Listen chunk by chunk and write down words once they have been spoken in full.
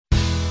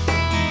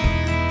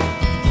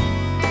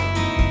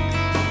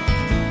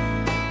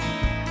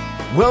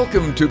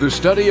Welcome to the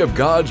study of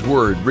God's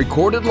Word,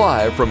 recorded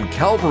live from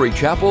Calvary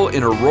Chapel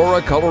in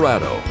Aurora,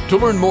 Colorado. To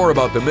learn more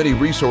about the many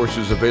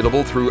resources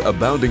available through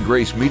Abounding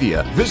Grace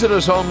Media, visit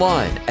us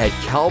online at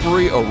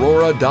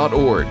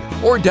calvaryaurora.org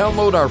or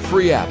download our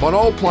free app on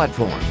all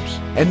platforms.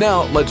 And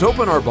now, let's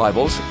open our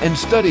Bibles and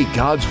study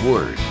God's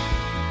Word.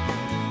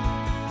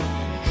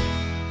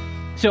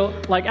 So,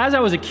 as I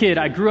was a kid,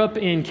 I grew up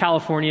in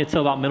California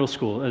till about middle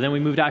school, and then we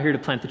moved out here to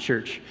plant the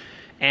church.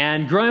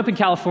 And growing up in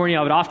California,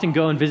 I would often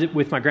go and visit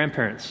with my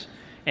grandparents.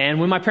 And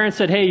when my parents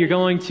said, hey, you're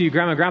going to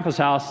Grandma and Grandpa's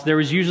house, there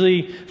was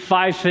usually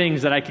 5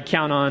 things that I could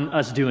count on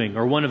us doing,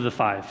 or one of the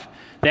 5.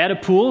 They had a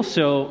pool,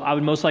 so I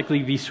would most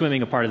likely be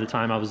swimming a part of the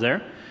time I was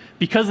there.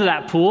 Because of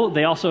that pool,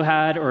 they also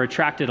had or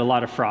attracted a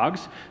lot of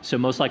frogs, so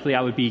most likely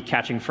I would be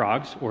catching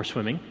frogs or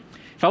swimming.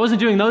 If I wasn't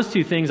doing those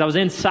 2 things, I was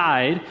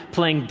inside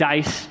playing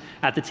dice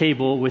at the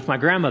table with my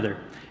grandmother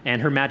and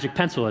her magic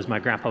pencil, as my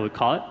grandpa would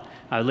call it.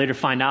 I would later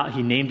find out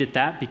he named it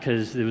that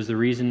because it was the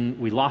reason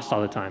we lost all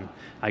the time.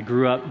 I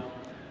grew up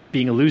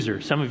being a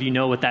loser. Some of you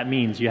know what that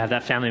means. You have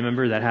that family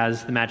member that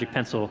has the magic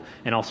pencil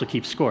and also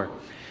keeps score.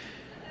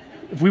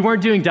 If we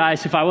weren't doing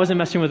dice, if I wasn't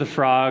messing with the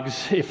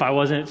frogs, if I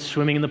wasn't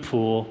swimming in the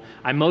pool,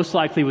 I most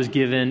likely was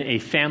given a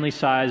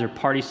family-size or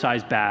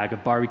party-size bag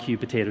of barbecue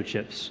potato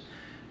chips.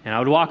 And I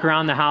would walk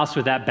around the house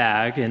with that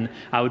bag, and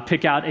I would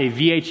pick out a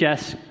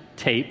VHS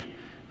tape,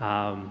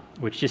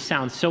 which just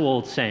sounds so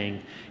old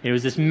saying. It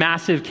was this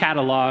massive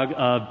catalog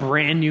of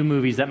brand new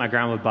movies that my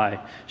grandma would buy.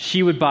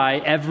 She would buy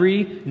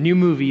every new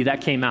movie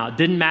that came out.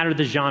 Didn't matter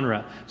the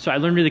genre. So I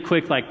learned really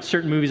quick,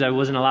 certain movies I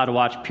wasn't allowed to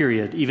watch,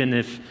 period, even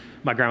if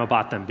my grandma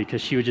bought them,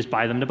 because she would just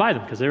buy them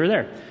because they were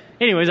there.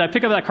 Anyways, I'd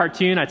pick up that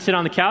cartoon, I'd sit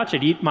on the couch,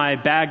 I'd eat my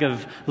bag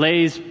of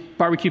Lay's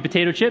barbecue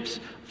potato chips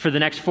for the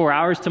next 4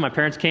 hours till my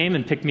parents came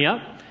and picked me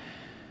up.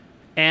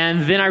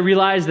 And then I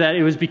realized that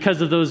it was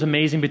because of those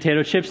amazing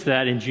potato chips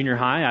that in junior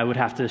high I would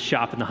have to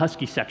shop in the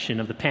Husky section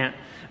of the pant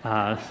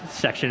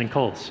section in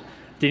Kohl's.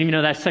 Didn't even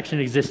know that section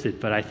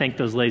existed, but I thanked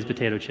those Lay's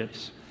potato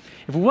chips.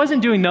 If it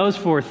wasn't doing those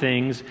 4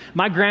 things,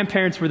 my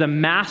grandparents were the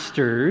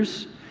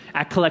masters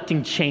at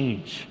collecting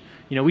change.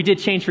 You know, we did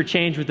change for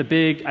change with the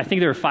big, I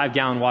think there were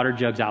 5-gallon water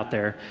jugs out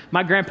there.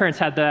 My grandparents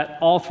had that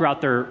all throughout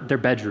their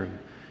bedroom.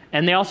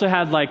 And they also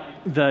had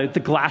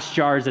the glass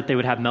jars that they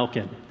would have milk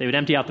in. They would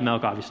empty out the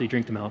milk, obviously,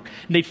 drink the milk.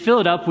 And they'd fill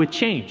it up with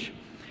change.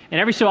 And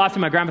every so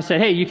often my grandpa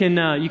said, hey, you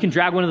can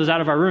drag one of those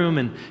out of our room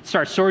and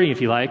start sorting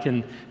if you like.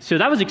 And so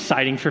that was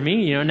exciting for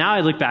me. You know, now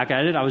I look back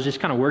at it, I was just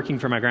kind of working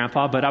for my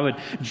grandpa, but I would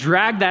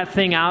drag that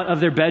thing out of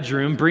their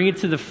bedroom, bring it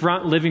to the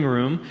front living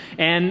room,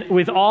 and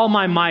with all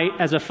my might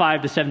as a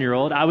 5 to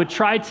 7-year-old, I would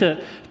try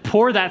to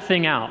pour that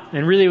thing out.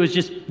 And really it was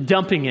just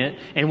dumping it,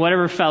 and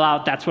whatever fell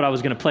out, that's what I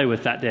was going to play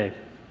with that day.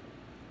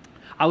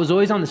 I was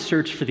always on the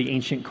search for the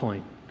ancient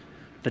coin,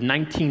 the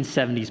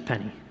 1970s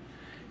penny.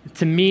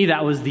 To me,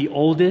 that was the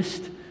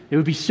oldest. It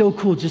would be so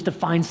cool just to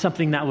find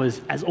something that was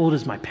as old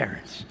as my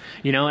parents,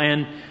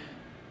 and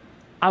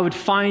I would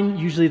find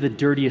usually the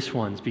dirtiest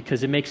ones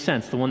because it makes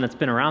sense. The one that's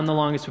been around the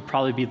longest would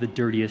probably be the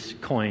dirtiest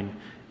coin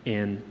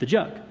in the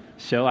jug.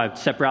 So I'd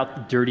separate out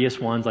the dirtiest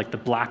ones, like the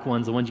black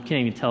ones, the ones you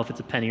can't even tell if it's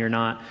a penny or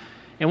not.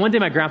 And one day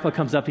my grandpa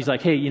comes up, he's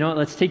like, hey, you know what,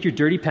 let's take your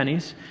dirty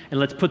pennies and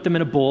let's put them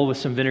in a bowl with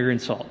some vinegar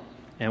and salt.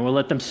 And we'll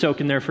let them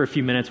soak in there for a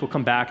few minutes. We'll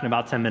come back in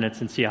about 10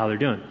 minutes and see how they're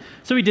doing.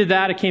 So we did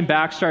that. I came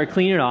back, started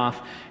cleaning it off.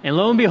 And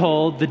lo and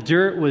behold, the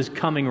dirt was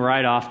coming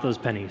right off those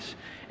pennies.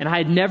 And I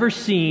had never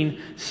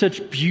seen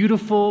such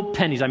beautiful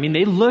pennies. I mean,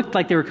 they looked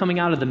like they were coming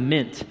out of the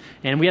mint.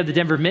 And we have the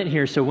Denver Mint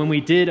here. So when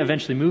we did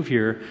eventually move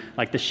here,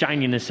 the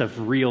shininess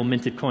of real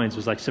minted coins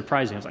was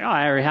surprising. I was like, oh,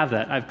 I already have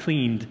that. I've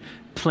cleaned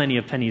plenty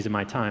of pennies in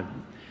my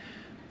time.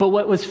 But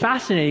what was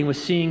fascinating was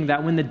seeing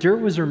that when the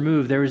dirt was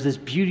removed, there was this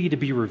beauty to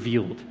be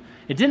revealed.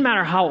 It didn't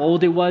matter how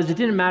old it was. It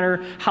didn't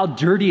matter how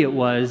dirty it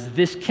was.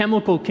 This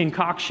chemical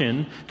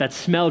concoction that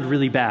smelled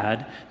really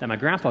bad that my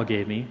grandpa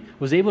gave me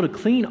was able to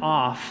clean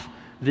off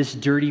this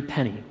dirty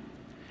penny.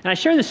 And I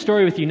share this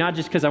story with you not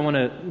just because I want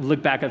to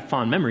look back at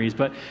fond memories,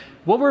 but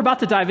what we're about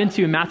to dive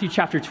into in Matthew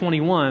chapter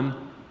 21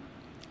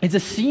 is a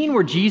scene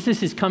where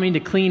Jesus is coming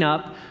to clean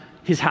up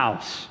his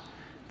house.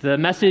 The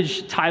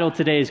message title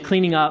today is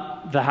Cleaning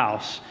Up the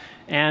House.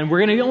 And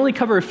we're going to only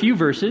cover a few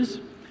verses.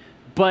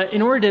 But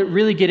in order to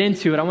really get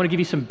into it, I want to give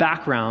you some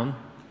background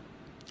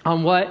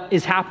on what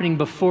is happening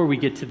before we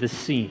get to this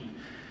scene.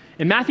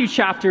 In Matthew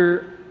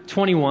chapter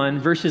 21,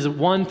 verses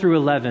 1 through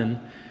 11,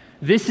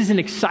 this is an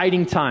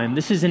exciting time.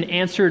 This is an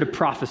answer to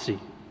prophecy.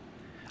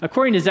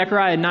 According to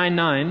Zechariah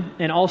 9:9,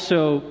 and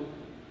also,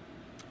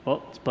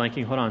 it's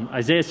blanking, hold on,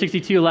 Isaiah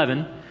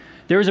 62:11,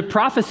 there is a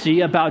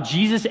prophecy about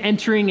Jesus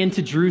entering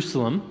into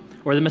Jerusalem,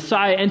 or the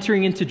Messiah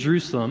entering into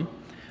Jerusalem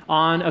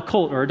on a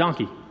colt or a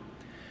donkey.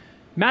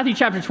 Matthew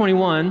chapter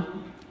 21,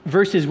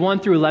 verses 1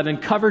 through 11,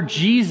 cover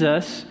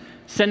Jesus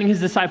sending his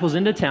disciples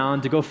into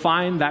town to go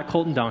find that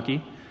colt and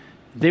donkey.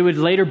 They would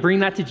later bring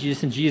that to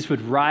Jesus, and Jesus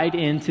would ride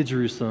into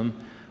Jerusalem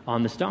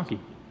on this donkey.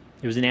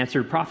 It was an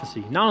answered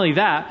prophecy. Not only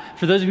that,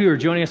 for those of you who are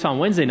joining us on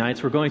Wednesday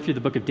nights, we're going through the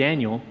book of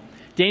Daniel.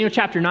 Daniel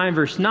chapter 9,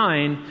 verse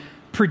 9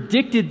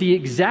 predicted the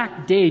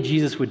exact day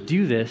Jesus would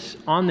do this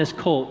on this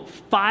colt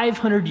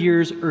 500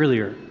 years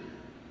earlier.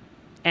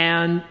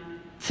 And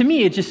to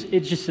me, it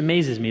just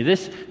amazes me.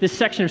 This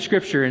section of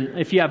Scripture, and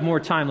if you have more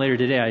time later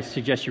today, I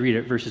suggest you read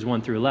it, verses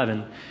 1 through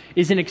 11,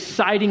 is an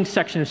exciting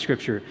section of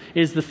Scripture.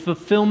 It is the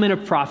fulfillment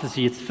of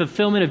prophecy. It's the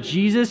fulfillment of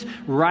Jesus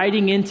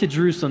riding into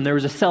Jerusalem. There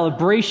was a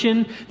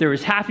celebration. There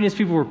was happiness.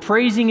 People were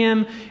praising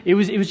him. It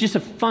was just a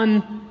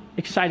fun,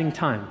 exciting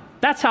time.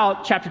 That's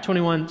how chapter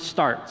 21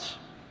 starts.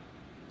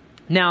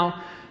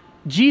 Now,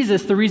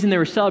 Jesus, the reason they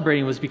were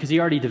celebrating was because he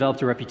already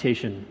developed a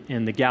reputation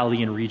in the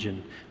Galilean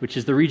region, which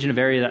is the region of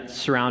area that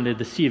surrounded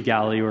the Sea of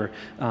Galilee, or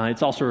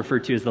it's also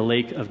referred to as the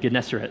Lake of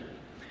Gennesaret.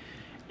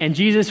 And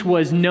Jesus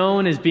was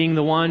known as being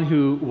the one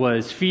who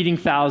was feeding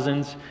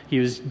thousands. He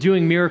was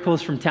doing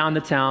miracles from town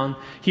to town.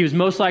 He was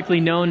most likely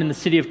known in the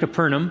city of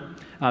Capernaum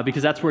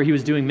because that's where he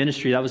was doing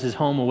ministry. That was his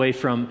home away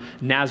from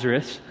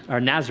Nazareth,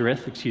 and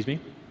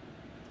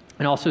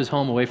also his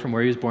home away from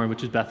where he was born,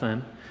 which was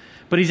Bethlehem.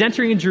 But he's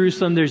entering in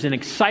Jerusalem. There's an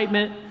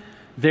excitement.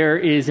 There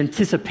is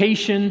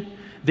anticipation.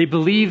 They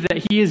believe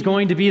that he is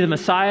going to be the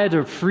Messiah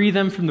to free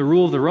them from the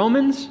rule of the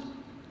Romans.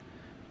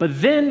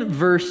 But then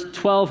verse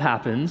 12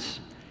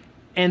 happens,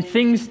 and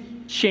things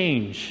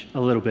change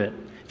a little bit.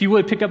 If you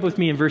would, pick up with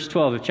me in verse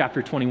 12 of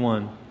chapter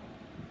 21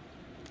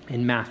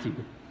 in Matthew.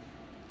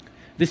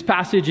 This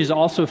passage is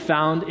also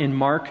found in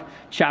Mark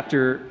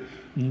chapter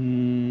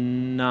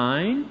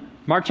 11,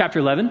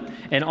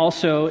 and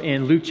also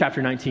in Luke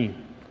chapter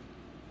 19.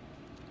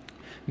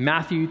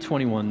 Matthew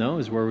 21, though,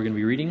 is where we're going to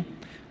be reading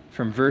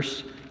from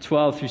verse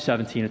 12 through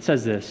 17. It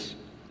says this: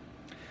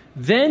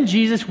 Then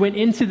Jesus went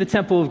into the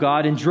temple of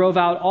God and drove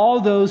out all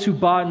those who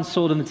bought and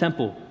sold in the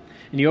temple.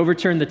 And he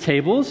overturned the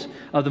tables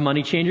of the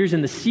money changers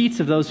and the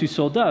seats of those who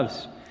sold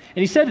doves.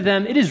 And he said to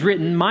them, It is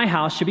written, my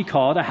house shall be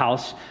called a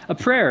house of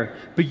prayer,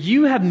 but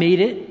you have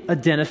made it a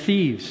den of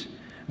thieves.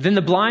 Then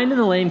the blind and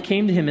the lame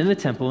came to him in the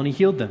temple, and he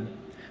healed them.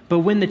 But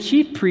when the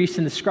chief priests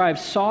and the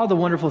scribes saw the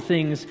wonderful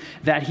things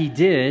that he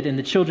did, and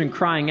the children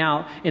crying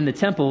out in the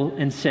temple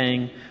and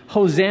saying,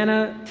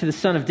 Hosanna to the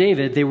Son of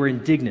David, they were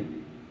indignant.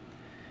 And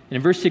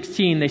in verse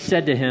 16, they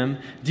said to him,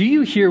 Do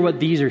you hear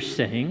what these are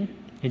saying?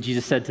 And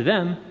Jesus said to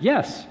them,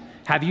 Yes.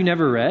 Have you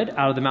never read,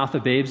 out of the mouth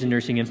of babes and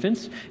nursing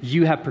infants,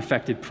 you have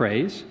perfected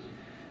praise?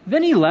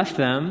 Then he left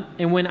them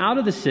and went out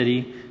of the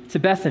city to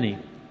Bethany,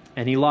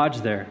 and he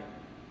lodged there.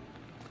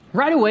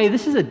 Right away,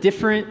 this is a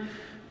different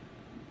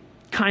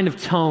kind of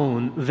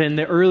tone than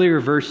the earlier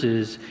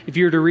verses if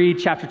you were to read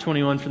chapter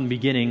 21 from the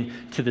beginning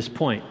to this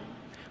point.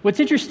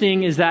 What's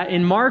interesting is that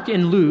in Mark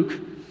and Luke,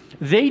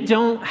 they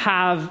don't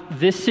have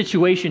this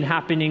situation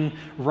happening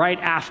right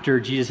after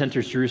Jesus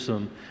enters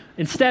Jerusalem.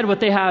 Instead, what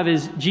they have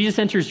is Jesus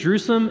enters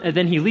Jerusalem, and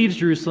then he leaves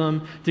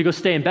Jerusalem to go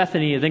stay in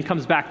Bethany, and then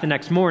comes back the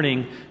next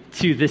morning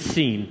to this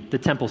scene, the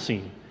temple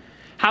scene.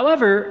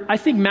 However, I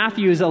think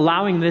Matthew is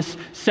allowing this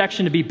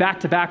section to be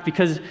back-to-back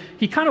because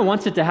he kind of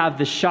wants it to have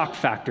this shock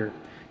factor.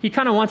 He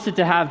kind of wants it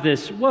to have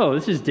this, whoa,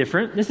 this is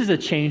different. This is a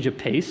change of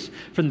pace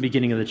from the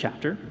beginning of the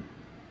chapter.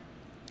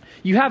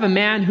 You have a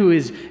man who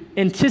is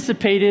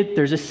anticipated.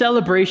 There's a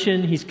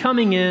celebration. He's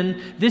coming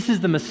in. This is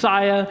the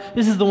Messiah.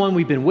 This is the one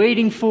we've been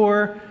waiting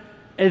for.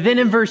 And then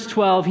in verse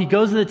 12, he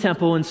goes to the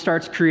temple and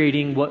starts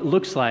creating what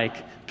looks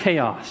like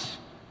chaos.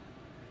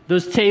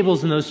 Those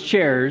tables and those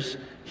chairs,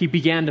 he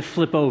began to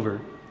flip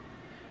over.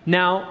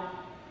 Now,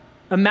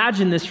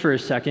 imagine this for a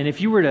second.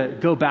 If you were to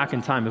go back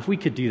in time, if we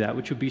could do that,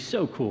 which would be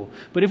so cool,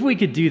 but if we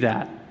could do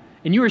that,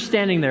 and you were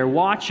standing there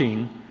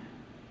watching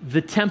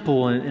the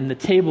temple and the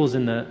tables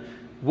and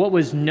what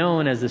was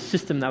known as the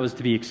system that was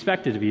to be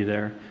expected to be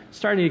there,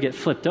 starting to get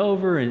flipped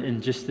over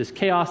and just this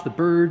chaos, the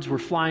birds were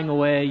flying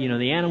away,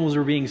 the animals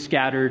were being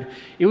scattered,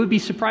 it would be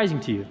surprising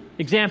to you.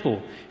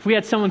 Example, if we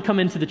had someone come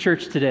into the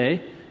church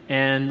today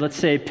and let's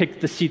say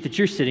pick the seat that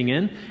you're sitting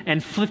in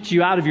and flipped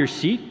you out of your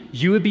seat,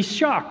 you would be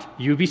shocked.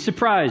 You would be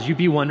surprised. You'd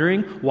be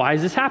wondering, why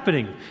is this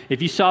happening?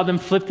 If you saw them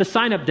flip the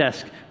sign-up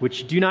desk,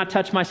 which do not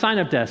touch my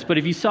sign-up desk, but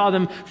if you saw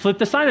them flip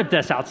the sign-up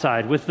desk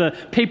outside with the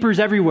papers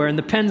everywhere and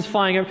the pens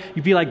flying up,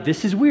 you'd be like,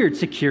 this is weird.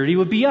 Security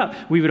would be up.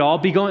 We would all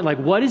be going like,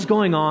 what is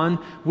going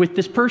on with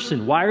this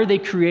person? Why are they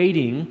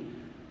creating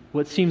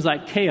what seems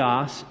like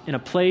chaos in a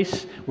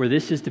place where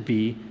this is to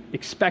be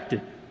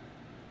expected?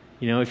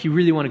 If you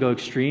really want to go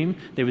extreme,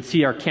 they would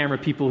see our camera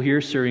people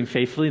here serving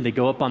faithfully, and they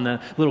go up on the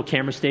little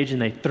camera stage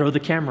and they throw the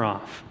camera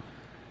off.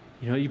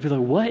 You'd be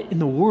like, what in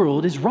the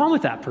world is wrong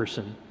with that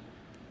person?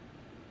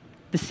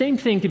 The same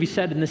thing could be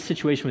said in this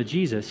situation with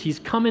Jesus. He's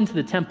come into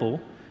the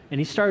temple,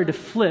 and he started to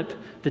flip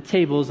the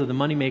tables of the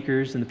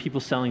moneymakers and the people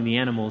selling the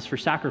animals for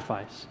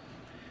sacrifice.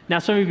 Now,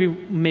 some of you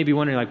may be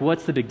wondering,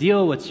 what's the big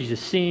deal? What's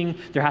Jesus seeing?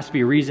 There has to be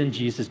a reason.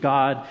 Jesus is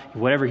God.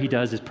 Whatever he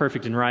does is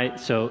perfect and right.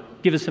 So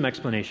give us some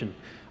explanation.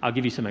 I'll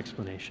give you some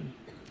explanation.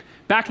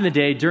 Back in the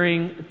day,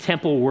 during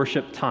temple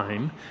worship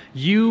time,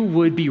 you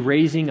would be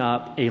raising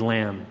up a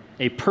lamb,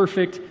 a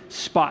perfect,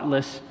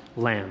 spotless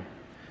lamb.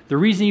 The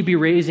reason you'd be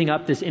raising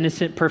up this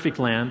innocent, perfect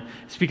lamb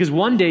is because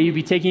one day you'd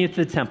be taking it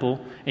to the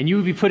temple and you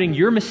would be putting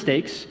your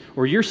mistakes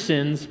or your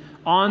sins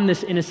on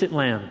this innocent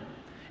lamb.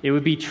 It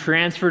would be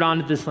transferred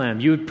onto this lamb.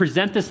 You would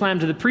present this lamb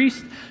to the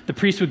priest. The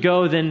priest would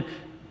go then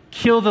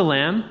kill the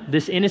lamb,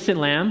 this innocent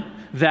lamb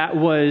that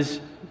was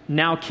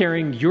now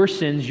carrying your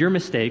sins, your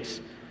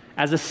mistakes,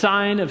 as a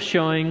sign of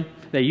showing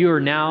that you are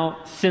now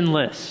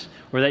sinless,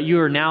 or that you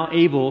are now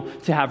able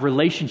to have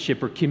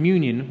relationship or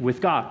communion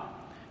with God.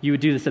 You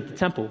would do this at the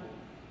temple.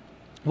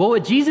 Well,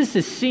 what Jesus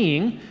is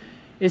seeing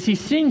is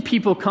he's seeing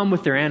people come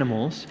with their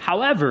animals.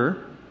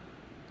 However,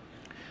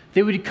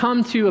 they would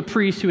come to a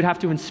priest who would have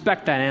to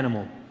inspect that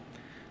animal.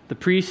 The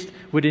priest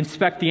would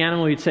inspect the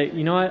animal. He'd say,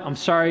 you know what, I'm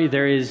sorry,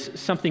 there is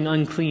something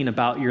unclean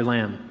about your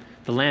lamb.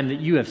 The lamb that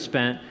you have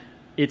spent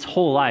its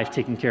whole life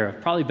taken care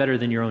of, probably better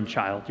than your own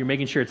child. You're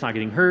making sure it's not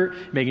getting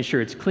hurt, making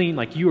sure it's clean,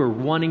 like you are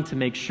wanting to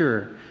make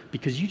sure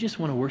because you just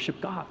want to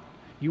worship God.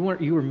 You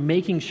are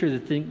making sure the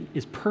thing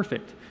is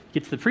perfect.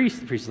 Get to the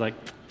priest is like,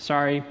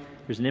 sorry,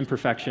 there's an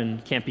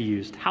imperfection, can't be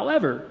used.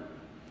 However,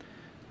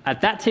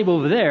 at that table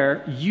over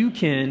there, you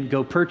can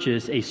go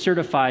purchase a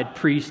certified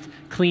priest,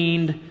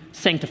 cleaned,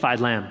 sanctified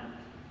lamb.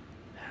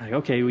 Like,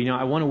 okay,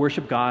 I want to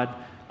worship God.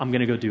 I'm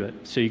going to go do it.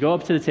 So you go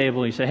up to the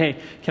table and you say, hey,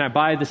 can I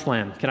buy this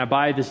lamb? Can I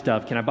buy this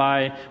dove? Can I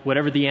buy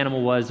whatever the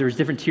animal was? There's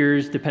different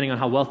tiers depending on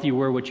how wealthy you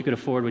were, what you could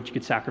afford, what you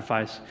could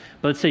sacrifice.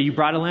 But let's say you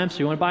brought a lamb, so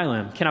you want to buy a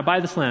lamb. Can I buy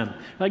this lamb? You're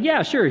like,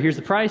 yeah, sure. Here's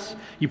the price.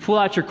 You pull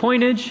out your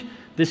coinage.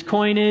 This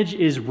coinage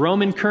is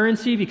Roman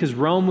currency because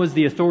Rome was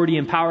the authority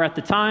and power at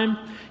the time.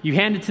 You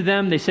hand it to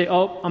them. They say,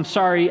 oh, I'm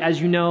sorry. As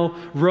you know,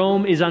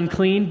 Rome is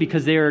unclean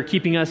because they are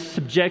keeping us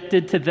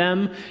subjected to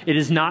them. It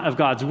is not of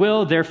God's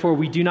will. Therefore,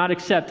 we do not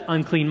accept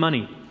unclean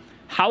money.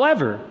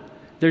 However,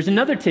 there's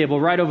another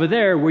table right over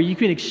there where you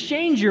can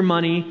exchange your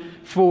money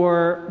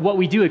for what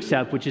we do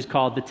accept, which is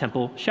called the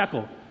temple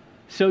shekel.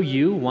 So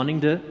you, wanting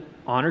to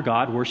honor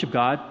God, worship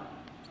God,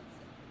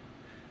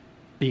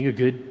 being a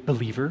good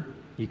believer,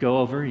 you go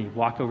over and you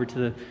walk over to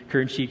the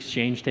currency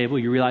exchange table.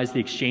 You realize the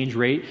exchange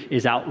rate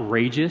is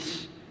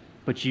outrageous,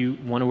 but you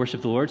want to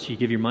worship the Lord, so you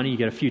give your money. You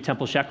get a few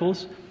temple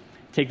shekels.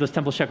 Take those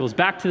temple shekels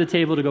back to the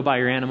table to go buy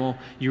your animal.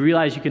 You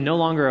realize you can no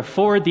longer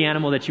afford the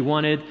animal that you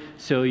wanted,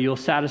 so you'll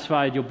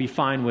be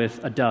fine with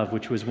a dove,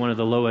 which was one of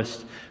the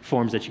lowest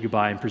forms that you could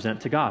buy and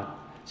present to God.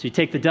 So you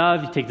take the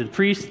dove, you take it to the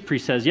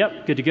priest says,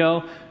 yep, good to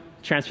go.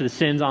 Transfer the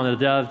sins onto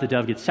the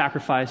dove gets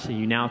sacrificed, and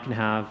you now can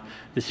have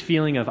this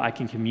feeling of I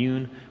can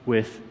commune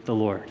with the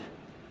Lord.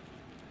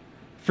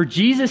 For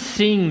Jesus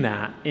seeing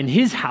that in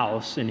his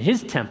house, in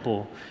his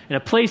temple, in a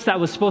place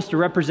that was supposed to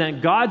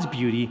represent God's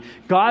beauty,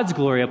 God's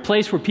glory, a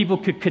place where people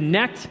could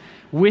connect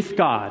with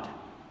God,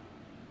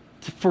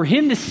 for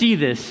him to see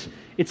this,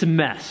 it's a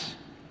mess.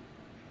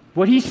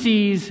 What he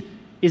sees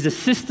is a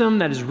system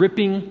that is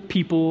ripping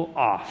people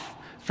off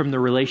from the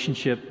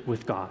relationship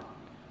with God.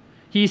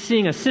 He's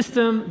seeing a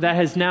system that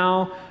has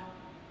now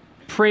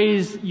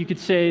praised, you could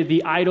say,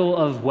 the idol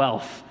of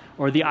wealth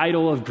or the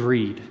idol of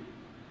greed.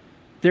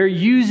 They're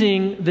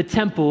using the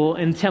temple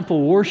and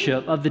temple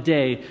worship of the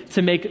day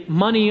to make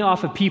money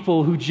off of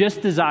people who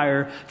just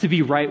desire to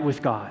be right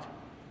with God.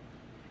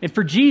 And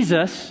for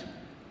Jesus,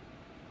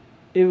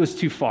 it was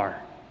too far.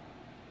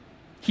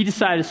 He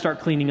decided to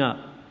start cleaning up.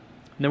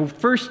 And the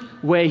first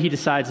way he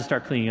decides to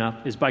start cleaning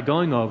up is by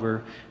going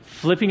over,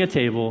 flipping a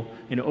table,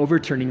 and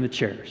overturning the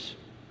chairs.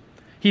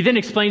 He then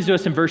explains to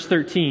us in verse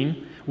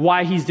 13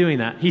 why he's doing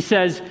that. He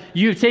says,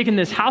 you have taken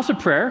this house of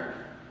prayer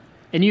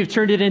and you've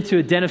turned it into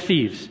a den of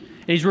thieves.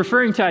 And he's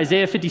referring to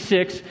Isaiah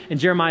 56 and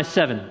Jeremiah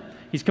 7.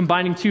 He's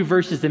combining two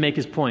verses to make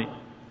his point.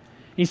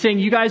 He's saying,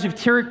 you guys have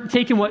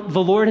taken what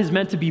the Lord has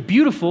meant to be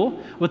beautiful,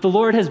 what the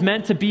Lord has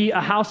meant to be a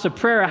house of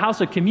prayer, a house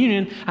of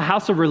communion, a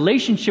house of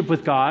relationship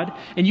with God,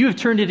 and you have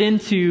turned it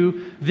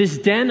into this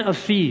den of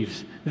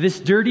thieves, this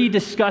dirty,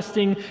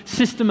 disgusting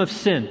system of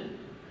sin.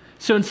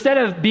 So instead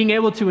of being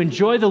able to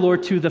enjoy the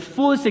Lord to the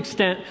fullest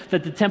extent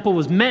that the temple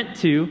was meant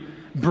to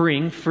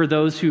bring for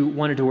those who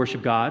wanted to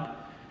worship God,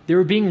 they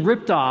were being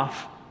ripped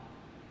off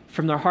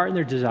from their heart and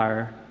their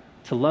desire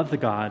to love the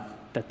God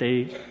that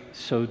they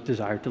so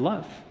desired to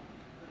love.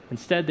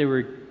 Instead, they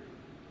were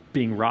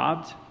being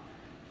robbed,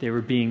 they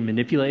were being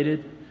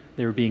manipulated,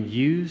 they were being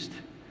used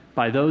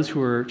by those who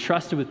were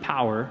trusted with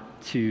power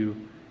to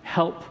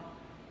help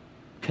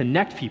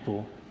connect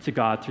people to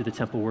God through the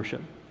temple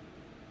worship.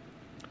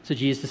 So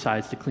Jesus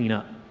decides to clean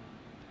up.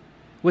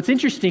 What's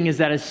interesting is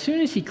that as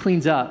soon as he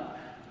cleans up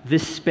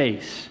this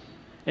space,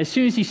 as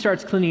soon as he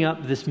starts cleaning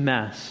up this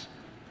mess,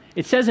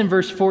 it says in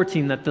verse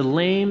 14 that the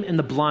lame and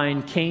the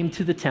blind came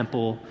to the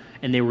temple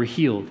and they were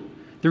healed.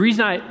 The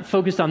reason I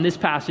focused on this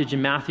passage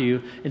in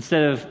Matthew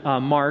instead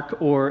of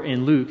Mark or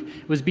in Luke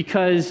was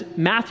because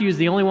Matthew is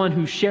the only one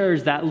who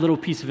shares that little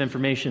piece of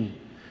information.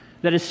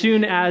 That as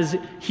soon as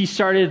he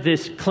started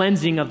this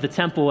cleansing of the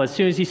temple, as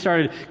soon as he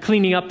started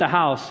cleaning up the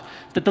house,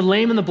 that the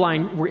lame and the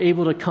blind were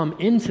able to come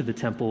into the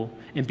temple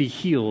and be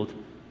healed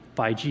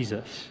by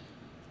Jesus.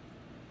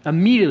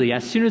 Immediately,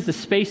 as soon as the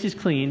space is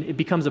clean, it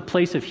becomes a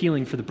place of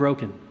healing for the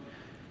broken.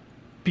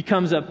 It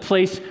becomes a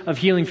place of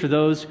healing for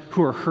those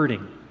who are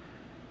hurting.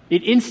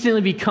 It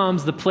instantly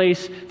becomes the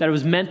place that it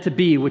was meant to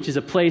be, which is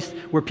a place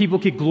where people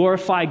could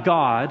glorify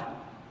God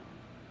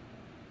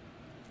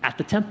at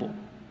the temple.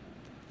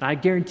 And I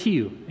guarantee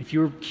you, if you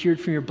were cured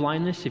from your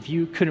blindness, if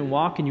you couldn't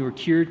walk and you were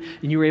cured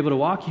and you were able to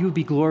walk, you would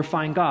be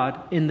glorifying God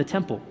in the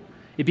temple.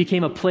 It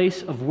became a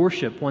place of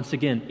worship once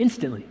again,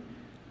 instantly.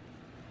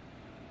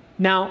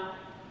 Now,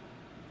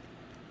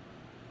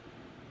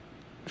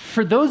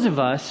 for those of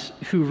us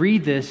who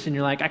read this and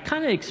you're like, I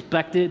kind of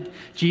expected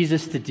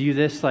Jesus to do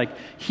this, like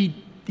he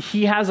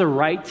has a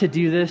right to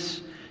do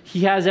this.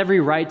 He has every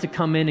right to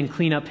come in and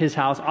clean up his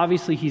house.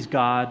 Obviously, he's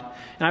God.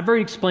 And I've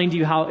already explained to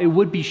you how it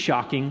would be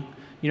shocking,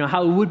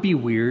 how it would be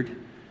weird.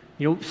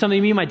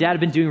 Something me and my dad have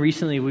been doing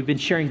recently, we've been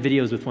sharing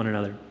videos with one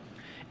another.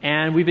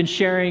 And we've been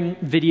sharing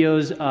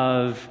videos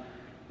of,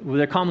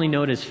 they're commonly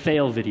known as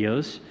fail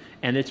videos.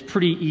 And it's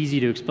pretty easy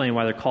to explain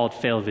why they're called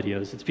fail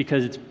videos. It's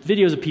because it's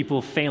videos of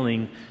people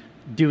failing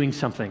doing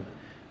something.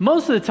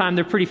 Most of the time,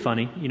 they're pretty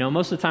funny.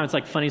 Most of the time, it's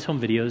like Funny's Home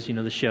Videos,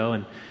 the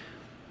show.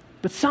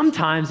 But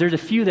sometimes there's a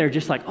few that are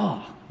just like,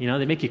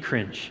 they make you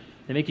cringe.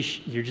 They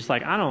make you're just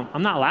like,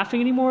 I'm not laughing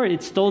anymore.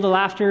 It stole the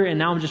laughter, and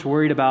now I'm just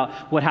worried about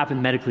what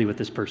happened medically with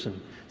this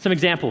person. Some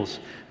examples.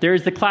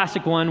 There's the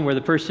classic one where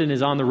the person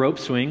is on the rope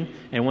swing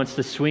and wants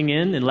to swing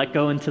in and let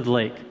go into the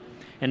lake.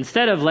 And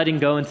instead of letting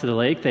go into the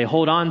lake, they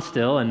hold on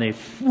still and they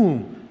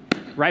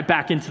right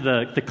back into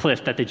the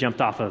cliff that they jumped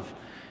off of.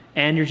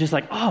 And you're just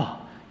like,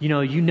 you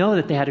know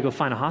that they had to go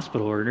find a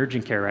hospital or an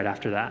urgent care right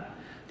after that.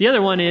 The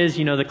other one is,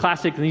 the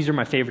classic, and these are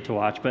my favorite to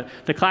watch, but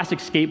the classic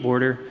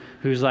skateboarder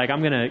who's like,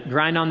 I'm going to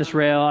grind on this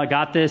rail. I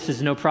got this. This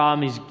is no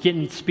problem. He's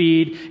getting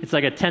speed. It's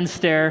like a 10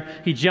 stair.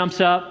 He jumps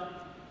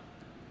up,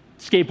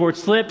 skateboard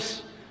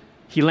slips,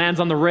 he lands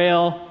on the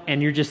rail,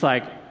 and you're just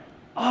like,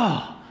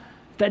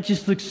 that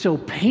just looks so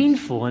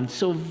painful and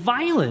so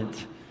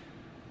violent.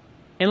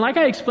 And like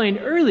I explained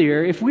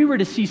earlier, if we were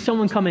to see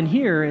someone come in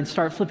here and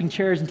start flipping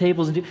chairs and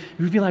tables,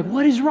 we'd be like,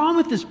 what is wrong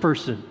with this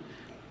person?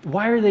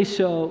 Why are they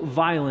so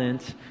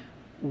violent?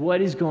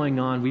 What is going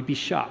on? We'd be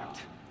shocked.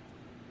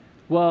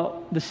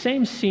 Well, the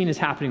same scene is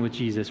happening with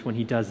Jesus when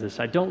he does this.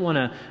 I don't want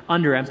to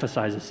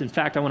underemphasize this. In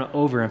fact, I want to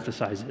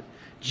overemphasize it.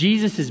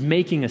 Jesus is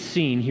making a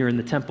scene here in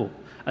the temple,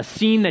 a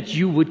scene that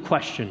you would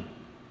question.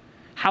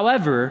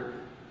 However,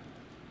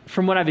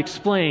 from what I've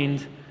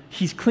explained,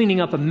 he's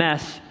cleaning up a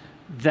mess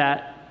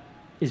that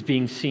is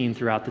being seen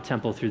throughout the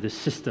temple through the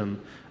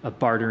system of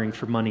bartering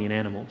for money and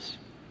animals.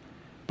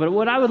 But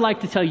what I would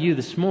like to tell you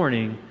this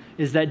morning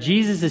is that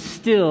Jesus is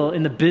still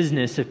in the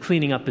business of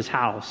cleaning up his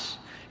house.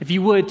 If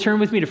you would, turn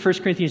with me to 1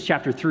 Corinthians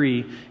chapter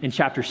 3 and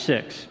chapter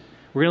 6.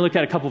 We're going to look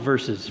at a couple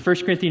verses. 1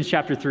 Corinthians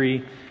chapter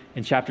 3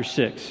 and chapter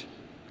 6.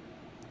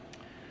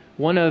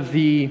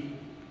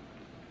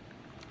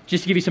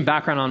 Just to give you some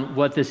background on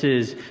what this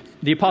is,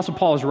 the Apostle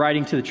Paul is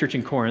writing to the church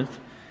in Corinth,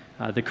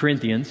 the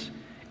Corinthians,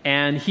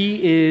 and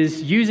he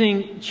is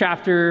using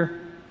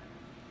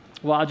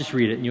I'll just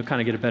read it and you'll kind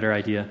of get a better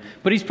idea.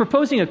 But he's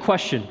proposing a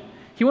question.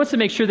 He wants to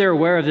make sure they're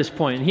aware of this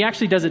point, and he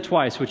actually does it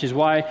twice, which is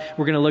why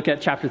we're going to look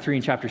at chapter 3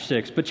 and chapter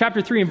 6. But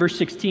chapter 3 and verse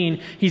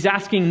 16, he's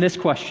asking this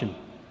question.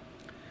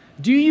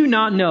 Do you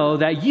not know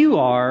that you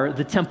are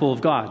the temple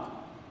of God,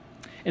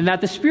 and that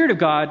the Spirit of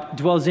God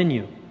dwells in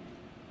you?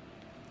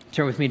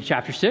 Turn with me to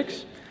chapter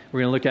 6.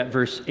 We're going to look at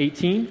verse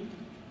 18.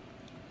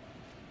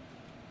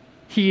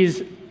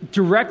 He's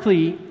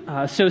directly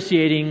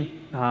associating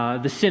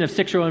the sin of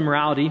sexual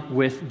immorality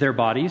with their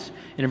bodies.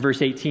 And in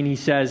verse 18, he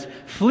says,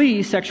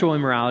 flee sexual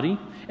immorality.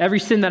 Every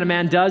sin that a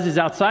man does is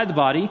outside the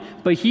body,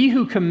 but he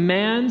who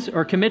commands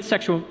or commits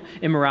sexual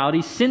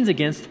immorality sins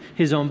against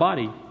his own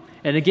body.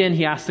 And again,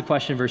 he asks the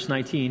question in verse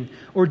 19,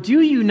 or do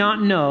you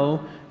not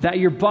know that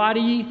your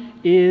body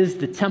is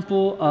the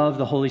temple of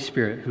the Holy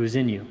Spirit who is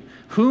in you,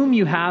 whom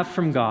you have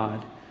from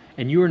God,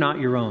 and you are not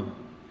your own?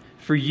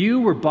 For you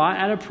were bought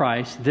at a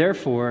price,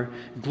 therefore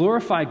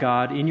glorify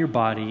God in your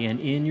body and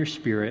in your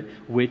spirit,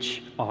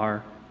 which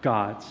are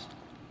God's.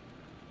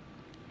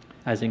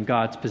 As in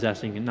God's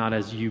possessing and not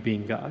as you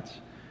being God's.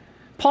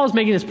 Paul's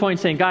making this point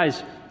saying,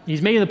 guys,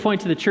 he's making the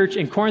point to the church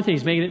in Corinth, and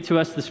he's making it to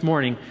us this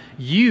morning.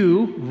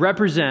 You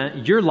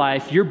represent your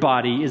life, your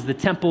body is the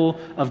temple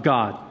of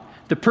God.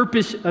 The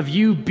purpose of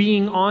you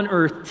being on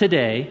earth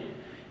today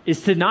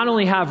is to not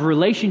only have a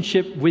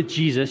relationship with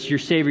Jesus, your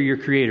Savior, your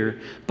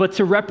Creator, but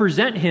to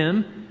represent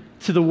Him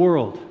to the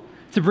world,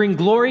 to bring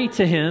glory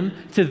to Him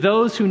to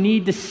those who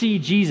need to see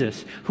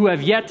Jesus, who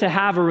have yet to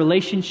have a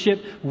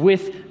relationship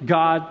with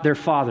God, their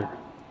Father.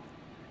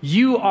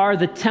 You are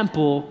the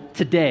temple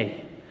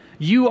today.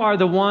 You are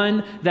the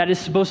one that is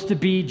supposed to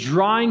be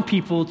drawing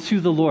people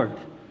to the Lord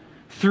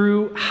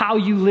through how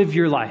you live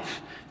your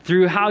life,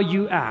 through how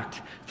you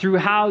act, through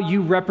how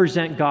you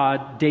represent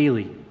God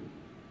daily.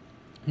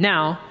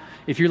 Now,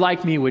 if you're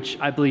like me, which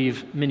I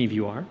believe many of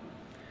you are,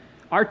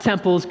 our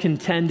temples can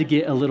tend to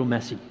get a little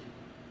messy.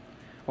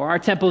 Or our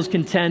temples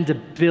can tend to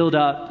build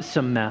up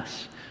some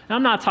mess. And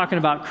I'm not talking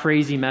about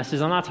crazy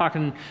messes.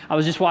 I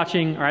was just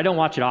watching, or I don't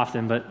watch it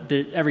often, but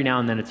every now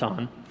and then it's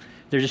on.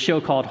 There's a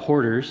show called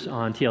Hoarders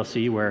on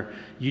TLC where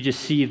you just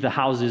see the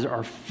houses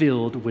are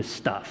filled with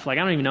stuff. Like,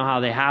 I don't even know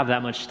how they have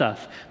that much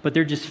stuff, but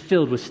they're just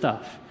filled with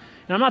stuff.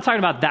 And I'm not talking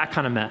about that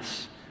kind of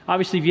mess.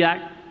 Obviously, if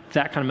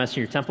that kind of mess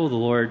in your temple, the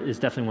Lord is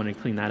definitely wanting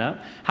to clean that up.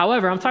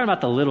 However, I'm talking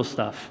about the little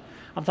stuff.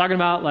 I'm talking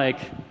about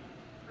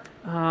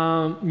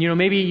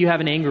maybe you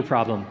have an anger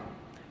problem,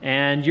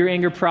 and your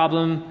anger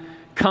problem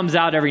comes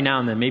out every now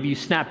and then. Maybe you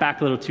snap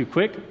back a little too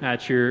quick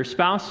at your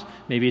spouse,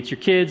 maybe it's your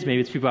kids,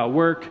 maybe it's people at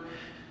work.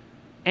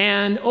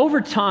 And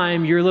over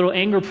time, your little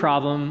anger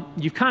problem,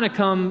 you've kind of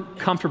come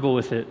comfortable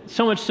with it.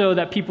 So much so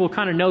that people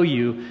kind of know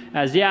you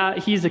as, yeah,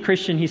 he's a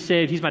Christian, he's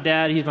saved, he's my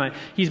dad, he's my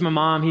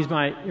mom, she's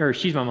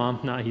my mom,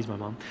 not he's my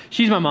mom.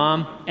 She's my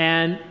mom,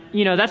 and,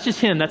 that's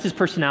just him, that's his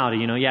personality,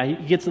 yeah, he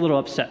gets a little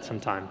upset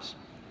sometimes.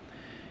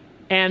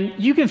 And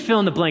you can fill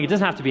in the blank. It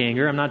doesn't have to be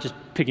anger. I'm not just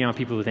picking on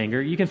people with anger.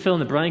 You can fill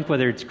in the blank,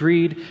 whether it's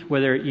greed,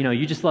 whether,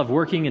 you just love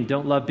working and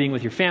don't love being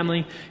with your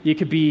family. It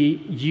could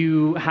be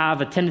you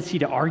have a tendency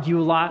to argue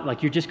a lot,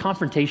 like you're just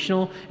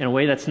confrontational in a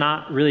way that's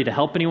not really to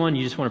help anyone.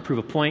 You just want to prove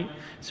a point.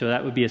 So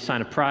that would be a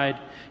sign of pride.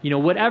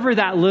 Whatever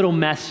that little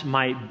mess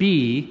might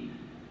be,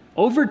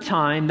 over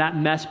time, that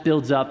mess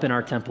builds up in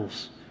our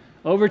temples.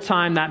 Over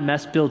time, that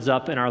mess builds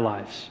up in our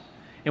lives.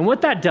 And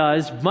what that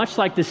does, much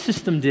like the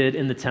system did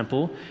in the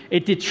temple,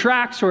 it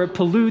detracts or it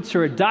pollutes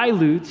or it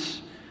dilutes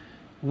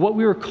what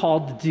we were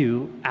called to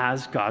do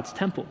as God's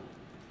temple,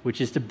 which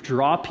is to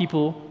draw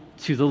people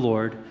to the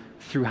Lord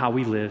through how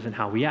we live and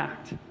how we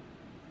act.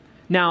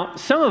 Now,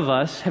 some of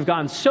us have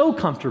gotten so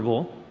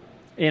comfortable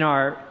in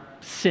our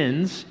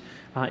sins,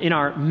 in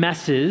our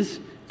messes,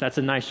 that's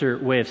a nicer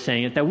way of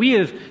saying it, that we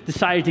have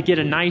decided to get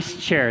a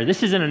nice chair.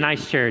 This isn't a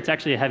nice chair. It's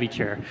actually a heavy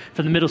chair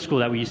from the middle school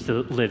that we used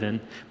to live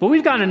in. But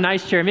we've gotten a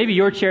nice chair. Maybe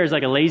your chair is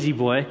like a lazy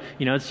boy,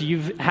 so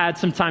you've had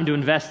some time to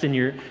invest in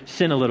your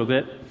sin a little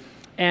bit.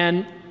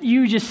 And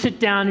you just sit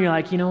down and you're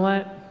like, you know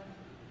what?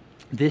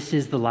 This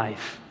is the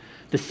life.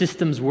 The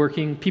system's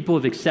working. People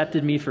have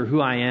accepted me for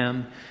who I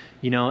am.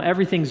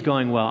 Everything's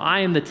going well. I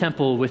am the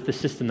temple with the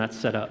system that's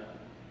set up.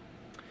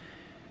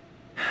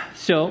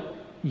 So,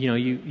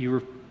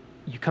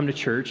 you come to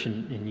church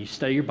and you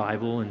study your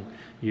Bible and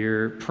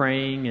you're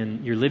praying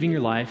and you're living your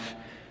life.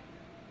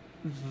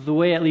 The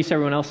way at least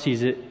everyone else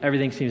sees it,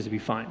 everything seems to be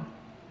fine.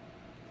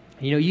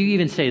 You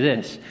even say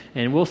this,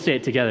 and we'll say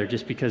it together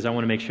just because I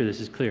want to make sure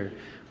this is clear.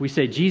 We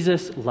say,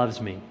 Jesus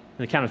loves me. On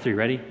the count of 3,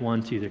 ready?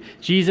 1, 2, 3.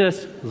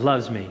 Jesus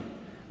loves me.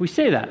 We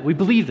say that. We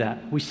believe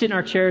that. We sit in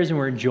our chairs and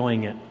we're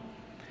enjoying it.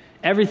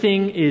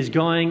 Everything is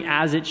going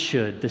as it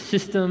should. The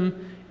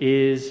system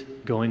is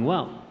going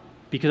well.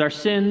 Because our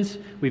sins,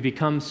 we've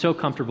become so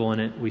comfortable in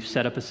it, we've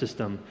set up a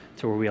system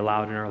to where we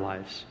allow it in our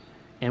lives.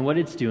 And what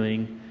it's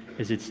doing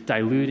is it's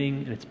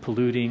diluting and it's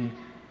polluting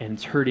and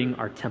it's hurting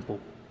our temple,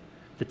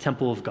 the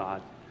temple of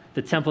God,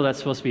 the temple that's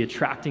supposed to be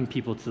attracting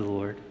people to the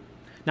Lord.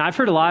 Now, I've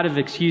heard a lot of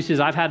excuses.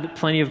 I've had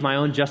plenty of my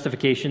own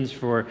justifications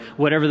for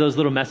whatever those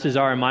little messes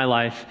are in my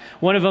life.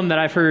 One of them that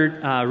I've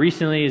heard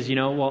recently is,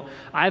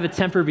 I have a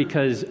temper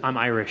because I'm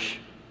Irish.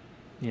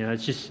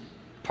 It's just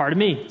part of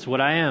me. It's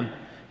what I am.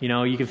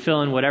 You can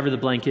fill in whatever the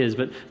blank is,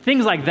 but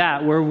things like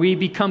that where we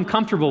become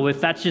comfortable with,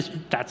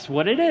 that's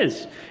what it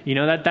is.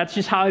 That's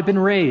just how I've been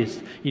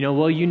raised.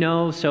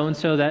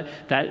 So-and-so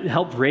that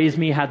helped raise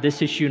me had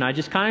this issue, and I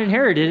just kind of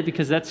inherited it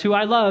because that's who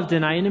I loved,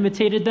 and I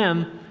imitated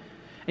them.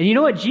 And you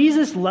know what?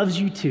 Jesus loves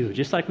you too,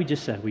 just like we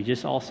just said. We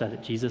just all said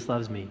it. Jesus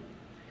loves me.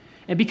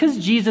 And because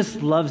Jesus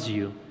loves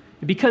you,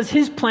 and because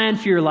his plan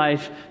for your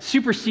life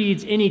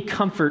supersedes any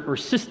comfort or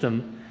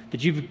system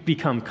that you've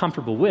become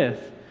comfortable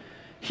with,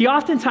 he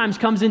oftentimes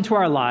comes into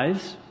our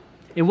lives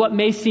in what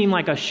may seem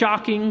like a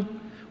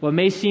shocking, what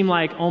may seem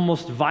like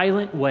almost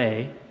violent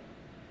way,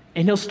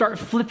 and he'll start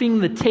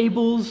flipping the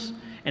tables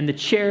and the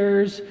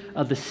chairs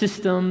of the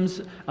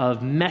systems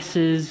of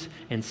messes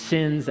and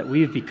sins that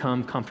we have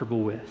become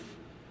comfortable with.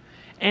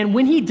 And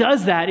when he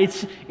does that,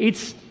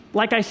 it's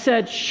like I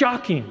said,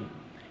 shocking.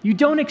 You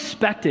don't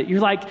expect it. You're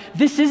like,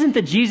 this isn't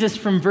the Jesus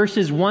from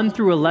verses 1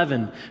 through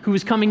 11 who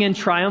was coming in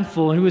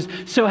triumphal and who was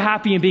so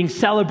happy and being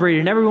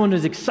celebrated and everyone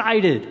was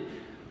excited.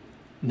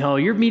 No,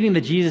 you're meeting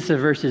the Jesus of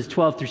verses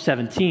 12 through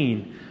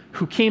 17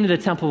 who came to the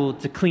temple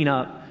to clean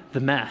up the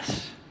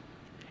mess.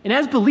 And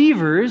as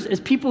believers, as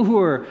people who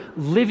are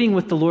living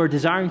with the Lord,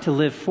 desiring to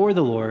live for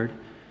the Lord,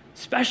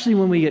 especially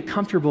when we get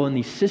comfortable in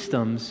these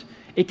systems,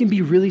 it can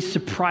be really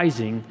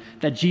surprising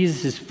that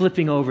Jesus is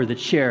flipping over the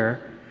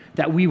chair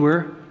that we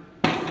were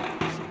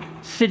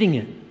sitting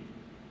in.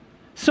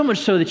 So much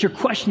so that you're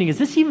questioning, is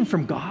this even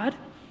from God?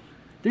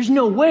 There's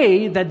no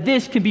way that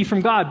this can be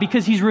from God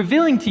because he's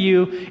revealing to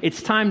you,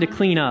 it's time to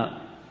clean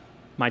up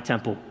my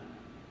temple.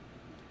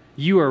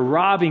 You are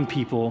robbing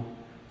people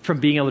from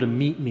being able to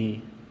meet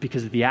me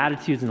because of the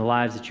attitudes and the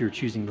lives that you're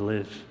choosing to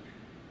live.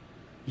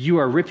 You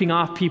are ripping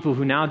off people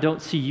who now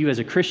don't see you as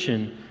a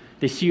Christian,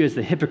 they see you as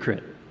the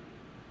hypocrite.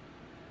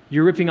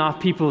 You're ripping off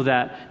people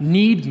that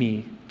need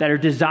me, that are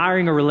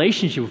desiring a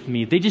relationship with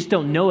me. They just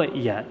don't know it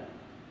yet.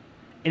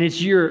 And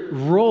it's your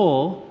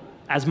role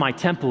as my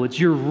temple, it's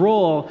your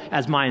role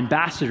as my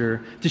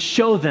ambassador to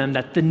show them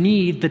that the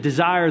need, the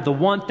desire, the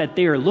want that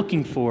they are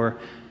looking for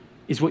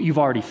is what you've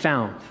already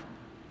found.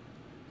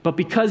 But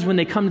because when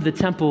they come to the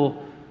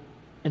temple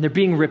and they're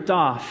being ripped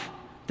off,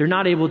 they're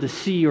not able to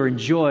see or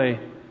enjoy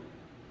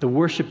the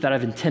worship that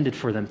I've intended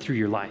for them through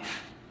your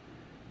life.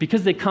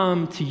 Because they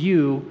come to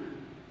you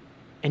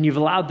and you've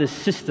allowed this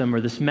system or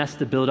this mess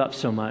to build up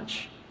so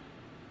much,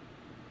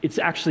 it's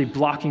actually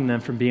blocking them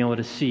from being able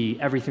to see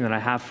everything that I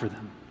have for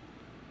them.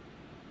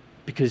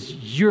 Because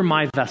you're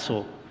my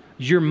vessel,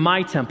 you're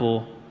my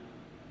temple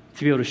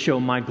to be able to show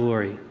my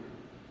glory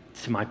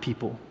to my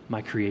people,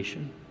 my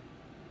creation.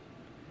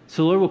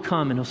 So the Lord will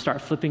come and he'll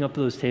start flipping up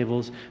those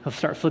tables, he'll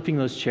start flipping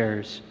those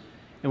chairs,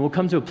 and we'll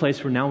come to a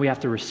place where now we have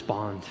to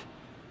respond.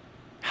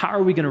 How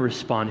are we going to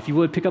respond? If you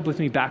would, pick up with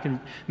me back in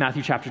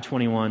Matthew chapter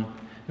 21,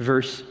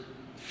 verse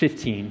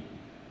 15.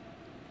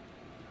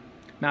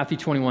 Matthew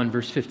 21,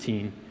 verse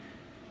 15.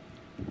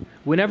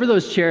 Whenever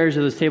those chairs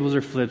or those tables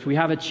are flipped, we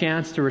have a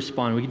chance to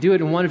respond. We can do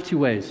it in one of two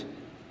ways.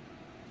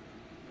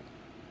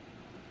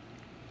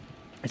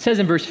 It says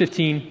in verse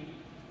 15,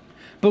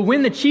 "But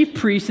when the chief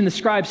priests and the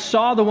scribes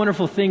saw the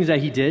wonderful things that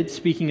he did,"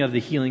 speaking of the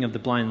healing of the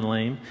blind and the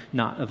lame,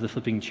 not of the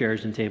flipping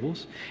chairs and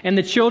tables, "and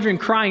the children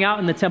crying out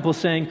in the temple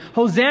saying,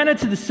 'Hosanna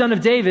to the Son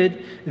of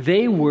David,'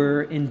 they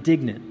were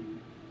indignant.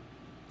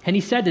 And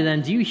he said to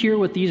them, 'Do you hear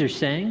what these are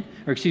saying?'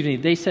 Or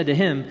they said to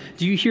him,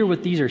 'Do you hear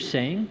what these are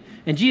saying?'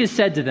 And Jesus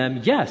said to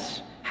them,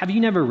 'Yes. Have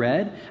you never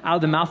read, out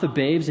of the mouth of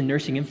babes and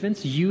nursing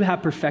infants, you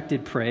have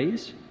perfected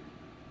praise?'"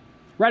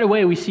 Right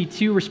away, we see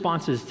two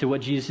responses to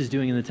what Jesus is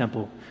doing in the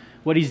temple.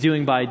 What he's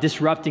doing by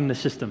disrupting the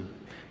system,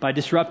 by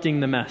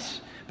disrupting the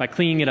mess, by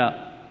cleaning it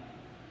up.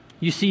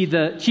 You see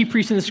the chief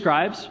priests and the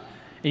scribes,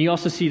 and you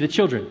also see the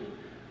children.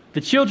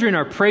 The children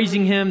are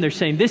praising him. They're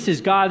saying, "This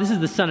is God. This is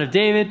the Son of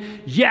David.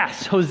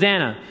 Yes,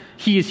 Hosanna.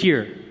 He is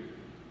here."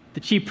 The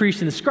chief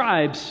priests and the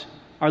scribes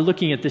are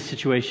looking at this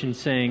situation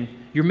saying,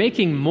 "You're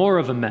making more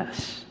of a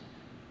mess.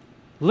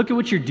 Look at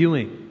what you're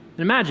doing."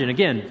 And imagine,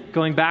 again,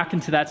 going back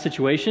into that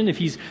situation, if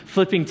he's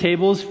flipping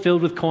tables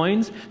filled with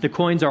coins, the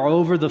coins are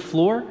over the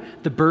floor.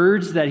 The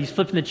birds that he's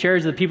flipping the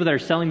chairs, the people that are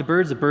selling the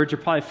birds are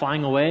probably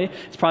flying away.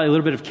 It's probably a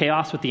little bit of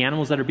chaos with the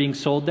animals that are being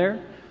sold there.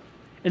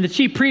 And the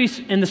chief priests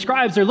and the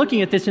scribes are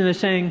looking at this and they're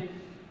saying,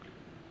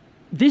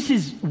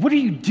 what are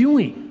you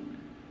doing?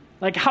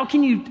 Like, how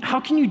can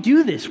you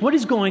do this? What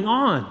is going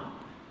on?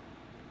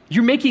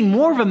 You're making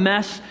more of a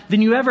mess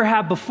than you ever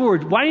have before.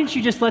 Why didn't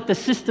you just let the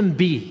system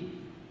be?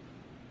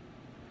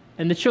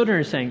 And the children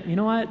are saying, "You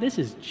know what? This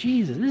is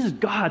Jesus. This is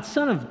God,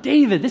 Son of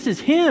David. This is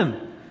him."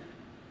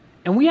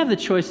 And we have the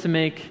choice to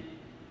make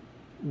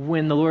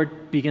when the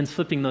Lord begins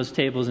flipping those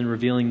tables and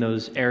revealing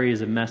those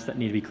areas of mess that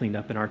need to be cleaned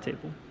up in our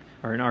table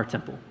or in our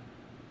temple.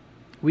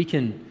 We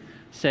can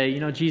say, "You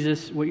know,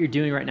 Jesus, what you're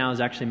doing right now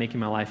is actually making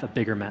my life a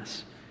bigger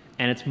mess,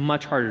 and it's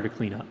much harder to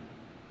clean up."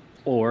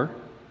 Or,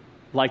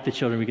 like the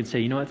children, we can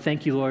say, "You know what?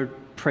 Thank you, Lord.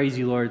 Praise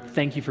you, Lord.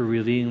 Thank you for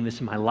revealing this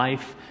in my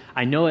life.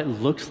 I know it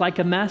looks like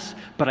a mess,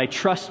 but I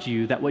trust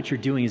you that what you're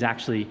doing is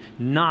actually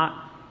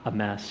not a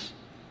mess.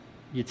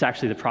 It's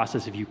actually the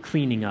process of you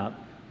cleaning up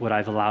what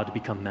I've allowed to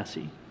become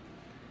messy."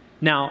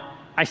 Now,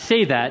 I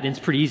say that, and it's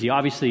pretty easy.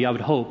 Obviously, I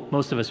would hope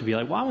most of us would be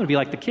like, "Well, I want to be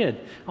like the kid.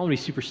 I want to be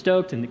super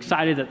stoked and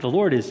excited that the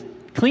Lord is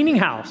cleaning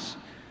house."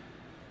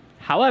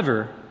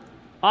 However,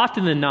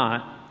 often than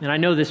not, and I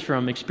know this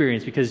from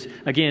experience because,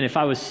 again, if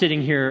I was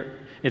sitting here,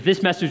 if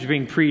this message was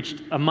being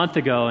preached a month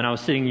ago and I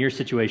was sitting in your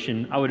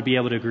situation, I would be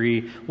able to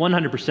agree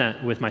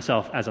 100% with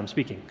myself as I'm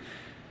speaking.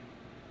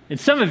 And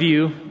some of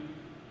you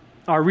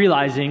are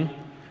realizing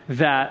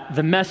that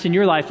the mess in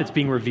your life that's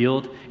being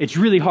revealed, it's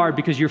really hard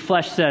because your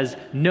flesh says,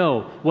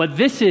 "No, what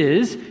this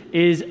is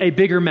a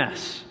bigger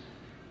mess."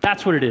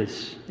 That's what it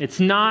is. It's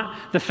not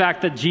the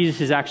fact that Jesus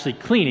is actually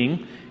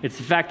cleaning. It's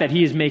the fact that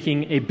he is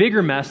making a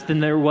bigger mess than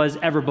there was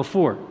ever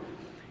before.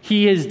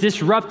 He has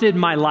disrupted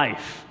my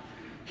life.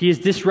 He has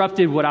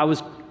disrupted what I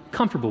was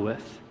comfortable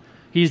with.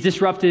 He has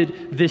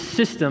disrupted this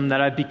system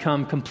that I've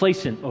become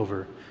complacent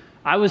over.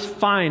 I was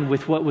fine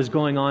with what was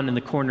going on in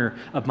the corner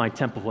of my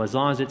temple as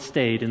long as it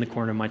stayed in the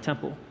corner of my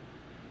temple.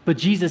 But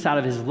Jesus, out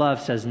of his love,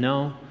 says,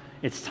 "No,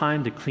 it's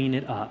time to clean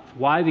it up."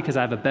 Why? Because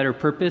I have a better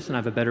purpose and I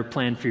have a better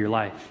plan for your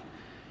life.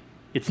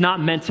 It's not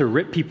meant to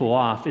rip people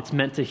off. It's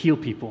meant to heal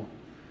people.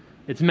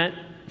 It's meant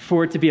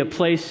for it to be a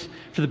place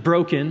for the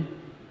broken,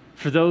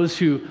 for those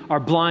who are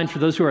blind, for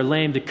those who are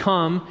lame, to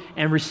come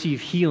and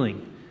receive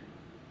healing.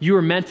 You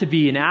are meant to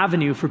be an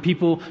avenue for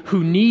people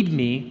who need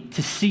me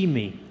to see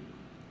me.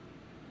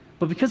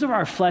 But because of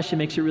our flesh, it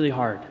makes it really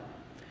hard.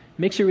 It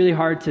makes it really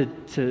hard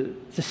to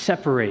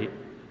separate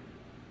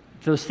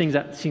those things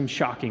that seem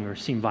shocking or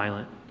seem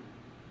violent.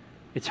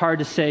 It's hard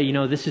to say, "You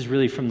know, this is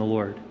really from the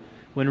Lord,"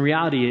 when in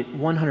reality, it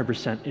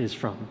 100% is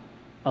from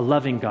a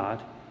loving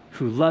God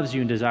who loves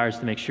you and desires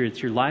to make sure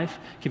that your life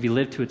can be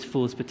lived to its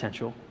fullest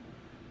potential.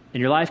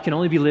 And your life can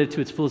only be lived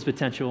to its fullest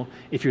potential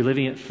if you're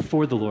living it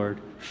for the Lord,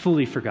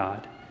 fully for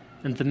God.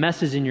 And the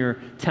messes in your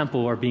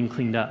temple are being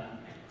cleaned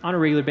up on a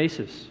regular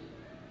basis.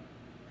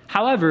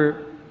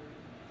 However,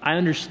 I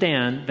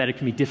understand that it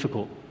can be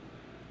difficult.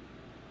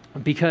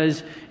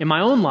 Because in my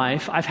own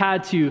life, I've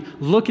had to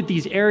look at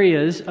these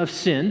areas of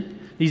sin,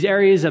 these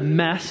areas of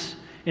mess,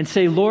 and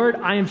say, "Lord,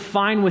 I am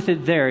fine with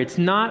it there. It's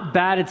not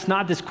bad. It's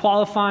not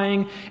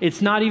disqualifying.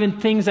 It's not even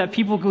things that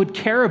people would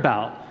care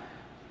about.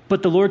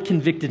 but the Lord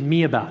convicted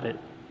me about it.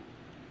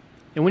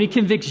 And when he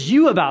convicts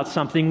you about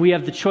something, we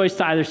have the choice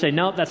to either say,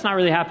 no, that's not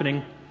really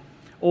happening.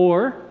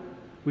 Or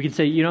we can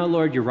say, you know,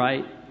 Lord, you're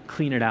right.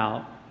 Clean it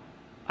out.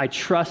 I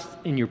trust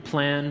in your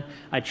plan.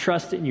 I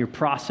trust in your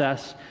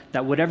process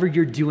that whatever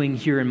you're doing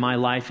here in my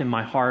life, in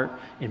my heart,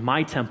 in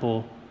my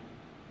temple,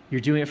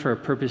 you're doing it for a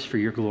purpose for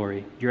your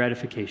glory, your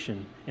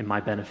edification, and my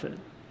benefit.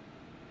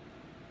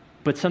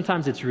 But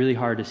sometimes it's really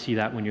hard to see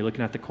that when you're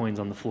looking at the coins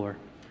on the floor.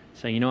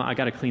 Saying, you know what, I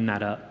got to clean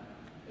that up.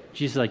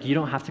 Jesus is like, you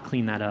don't have to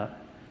clean that up.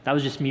 That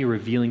was just me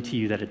revealing to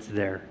you that it's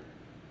there.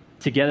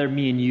 Together,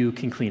 me and you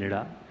can clean it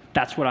up.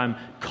 That's what I'm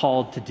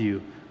called to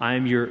do. I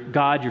am your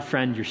God, your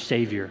friend, your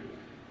Savior.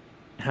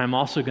 And I'm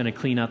also going to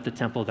clean up the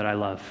temple that I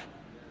love.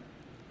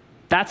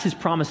 That's his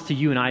promise to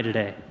you and I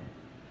today.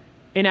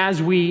 And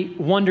as we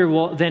wonder,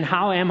 well, then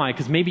how am I?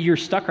 Because maybe you're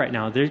stuck right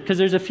now. Because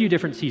there's a few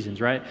different seasons,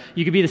 right?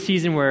 You could be the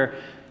season where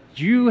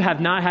you have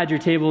not had your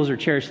tables or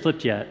chairs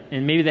flipped yet,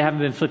 and maybe they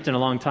haven't been flipped in a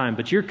long time,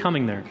 but you're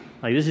coming there.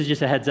 Like, this is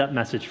just a heads up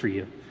message for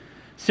you.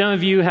 Some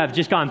of you have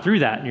just gone through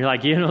that, and you're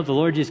like, you know, the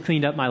Lord just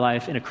cleaned up my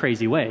life in a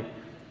crazy way.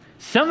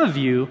 Some of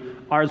you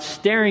are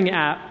staring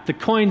at the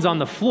coins on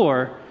the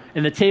floor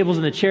and the tables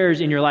and the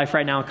chairs in your life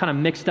right now, kind of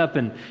mixed up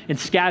and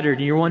scattered,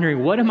 and you're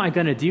wondering, what am I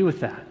going to do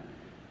with that?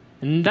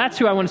 And that's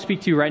who I want to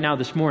speak to right now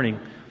this morning,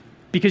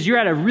 because you're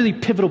at a really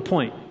pivotal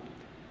point.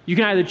 You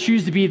can either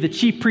choose to be the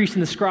chief priests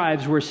and the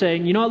scribes who are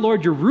saying, you know what,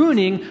 Lord, you're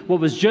ruining what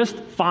was just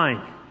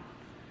fine.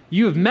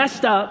 You have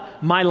messed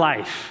up my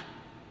life.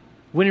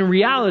 When in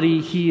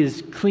reality, he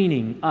is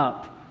cleaning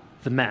up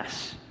the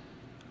mess.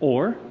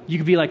 Or you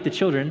could be like the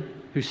children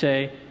who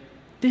say,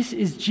 this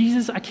is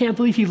Jesus. I can't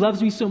believe he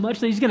loves me so much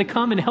that he's going to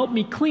come and help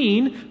me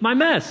clean my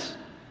mess.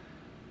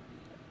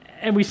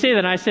 And we say that,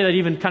 and I say that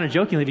even kind of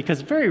jokingly,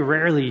 because very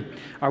rarely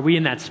are we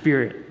in that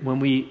spirit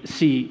when we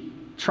see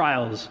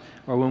trials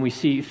or when we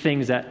see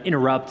things that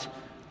interrupt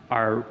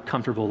our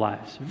comfortable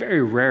lives.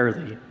 Very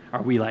rarely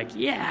are we like,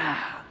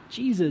 yeah,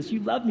 Jesus, you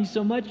love me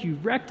so much. You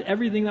wrecked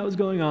everything that was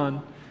going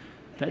on.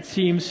 That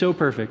seems so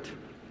perfect.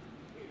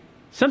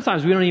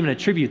 Sometimes we don't even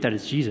attribute that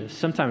it's Jesus.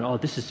 Sometimes, oh,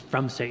 this is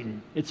from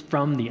Satan. It's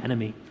from the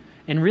enemy.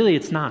 And really,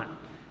 it's not.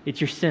 It's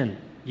your sin.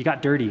 You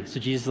got dirty. So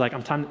Jesus is like,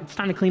 it's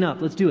time to clean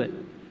up. Let's do it.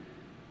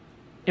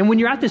 And when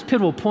you're at this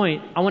pivotal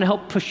point, I want to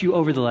help push you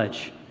over the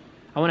ledge.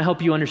 I want to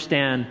help you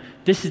understand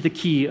this is the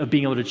key of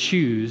being able to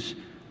choose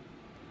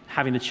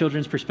having the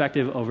children's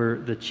perspective over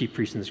the chief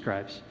priests and the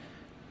scribes.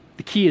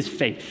 The key is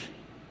faith.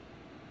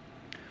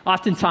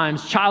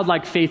 Oftentimes,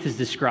 childlike faith is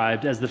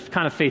described as the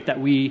kind of faith that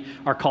we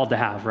are called to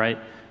have, right?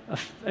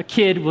 A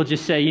kid will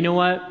just say, you know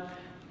what?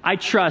 I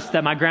trust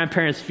that my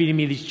grandparents feeding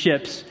me these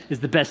chips is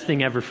the best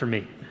thing ever for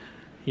me.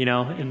 You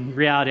know, in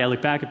reality, I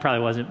look back, it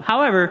probably wasn't.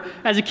 However,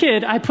 as a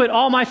kid, I put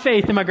all my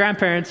faith in my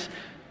grandparents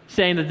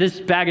saying that this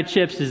bag of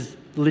chips is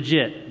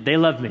legit. They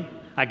love me.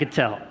 I could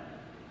tell.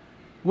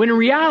 When in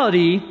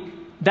reality,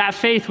 that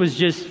faith was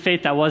just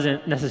faith that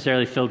wasn't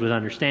necessarily filled with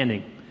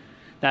understanding.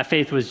 That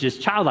faith was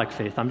just childlike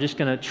faith. I'm just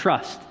going to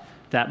trust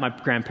that my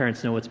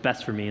grandparents know what's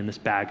best for me in this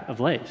bag of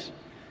Lay's.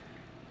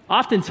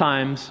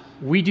 Oftentimes,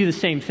 we do the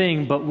same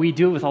thing, but we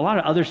do it with a lot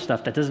of other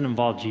stuff that doesn't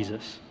involve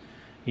Jesus.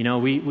 You know,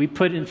 we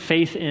put in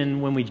faith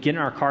in when we get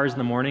in our cars in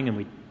the morning and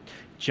we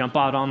jump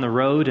out on the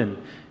road, and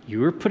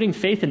you're putting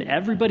faith in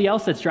everybody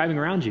else that's driving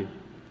around you.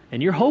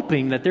 And you're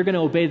hoping that they're going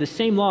to obey the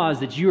same laws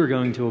that you are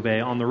going to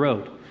obey on the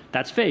road.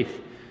 That's faith.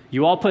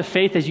 You all put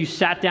faith as you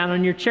sat down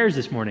on your chairs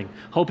this morning,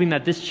 hoping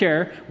that this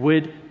chair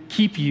would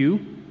keep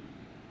you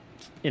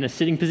in a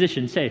sitting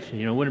position safe,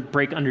 wouldn't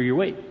break under your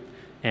weight.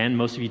 And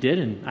most of you did,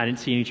 and I didn't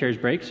see any chairs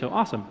break, so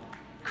awesome.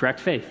 Correct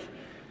faith.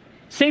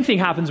 Same thing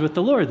happens with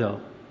the Lord, though.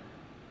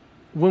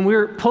 When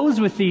we're posed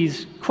with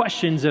these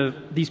questions of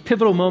these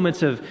pivotal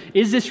moments of,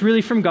 is this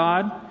really from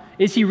God?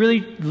 Is he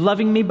really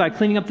loving me by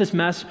cleaning up this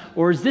mess?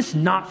 Or is this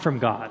not from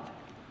God?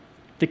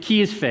 The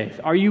key is faith.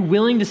 Are you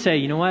willing to say,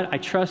 you know what? I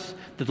trust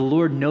that the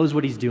Lord knows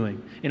what he's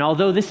doing. And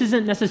although this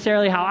isn't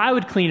necessarily how I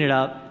would clean it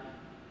up,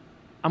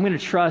 I'm going to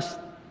trust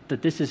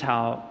that this is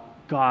how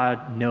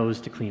God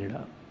knows to clean it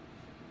up.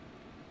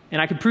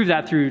 And I can prove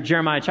that through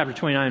Jeremiah chapter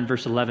 29,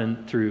 verse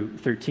 11 through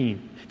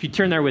 13. If you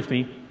turn there with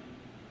me.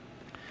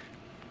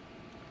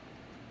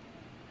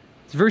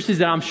 It's verses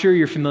that I'm sure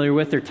you're familiar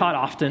with. They're taught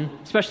often,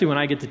 especially when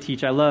I get to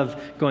teach. I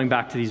love going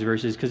back to these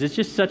verses because it's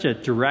just such a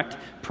direct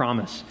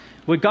promise.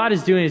 What God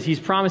is doing is he's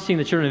promising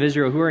the children of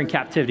Israel who are in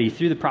captivity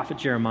through the prophet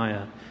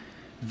Jeremiah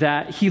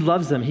that he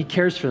loves them, he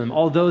cares for them,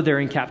 although they're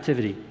in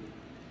captivity.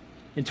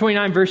 In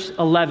 29 verse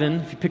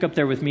 11, if you pick up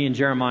there with me in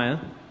Jeremiah,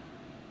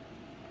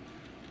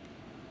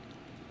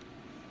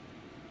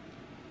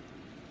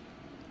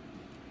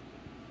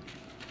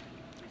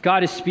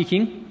 God is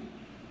speaking,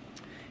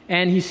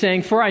 and he's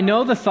saying, "For I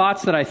know the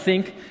thoughts that I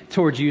think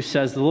towards you,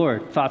 says the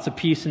Lord, thoughts of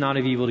peace and not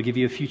of evil, to give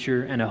you a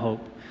future and a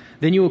hope.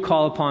 Then you will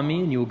call upon me,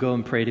 and you will go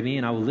and pray to me,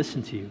 and I will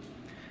listen to you.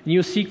 And you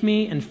will seek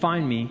me and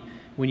find me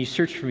when you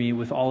search for me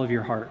with all of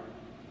your heart."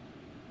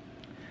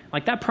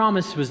 Like, that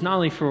promise was not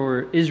only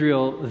for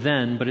Israel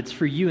then, but it's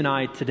for you and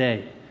I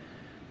today.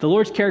 The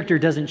Lord's character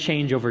doesn't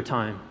change over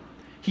time.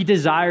 He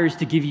desires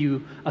to give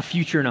you a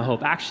future and a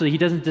hope. Actually, he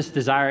doesn't just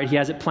desire it, he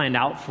has it planned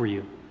out for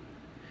you.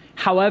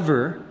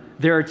 However,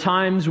 there are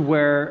times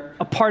where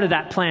a part of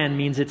that plan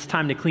means it's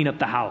time to clean up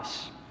the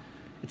house.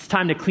 It's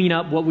time to clean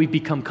up what we've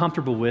become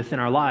comfortable with in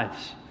our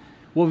lives,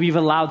 what we've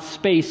allowed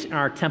space in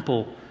our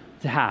temple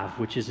to have,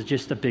 which is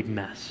just a big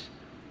mess.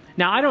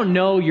 Now, I don't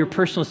know your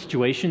personal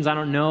situations. I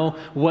don't know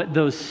what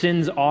those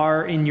sins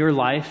are in your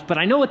life, but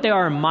I know what they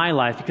are in my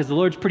life because the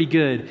Lord's pretty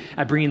good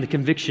at bringing the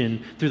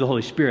conviction through the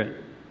Holy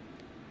Spirit.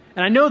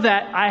 And I know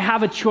that I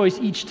have a choice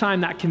each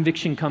time that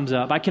conviction comes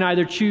up. I can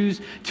either choose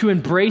to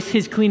embrace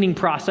his cleaning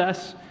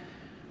process,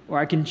 or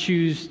I can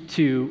choose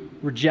to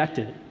reject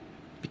it,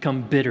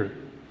 become bitter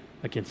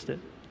against it.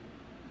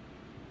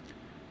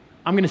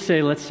 I'm going to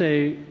say, let's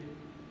say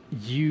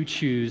you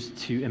choose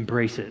to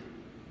embrace it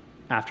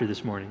after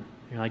this morning.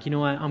 You're like, you know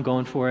what? I'm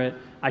going for it.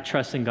 I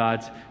trust in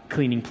God's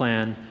cleaning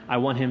plan. I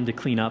want him to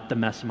clean up the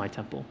mess in my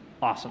temple.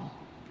 Awesome.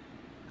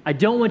 I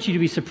don't want you to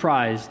be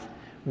surprised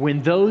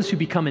when those who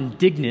become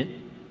indignant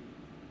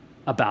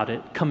about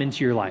it come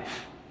into your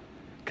life.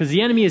 Because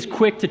the enemy is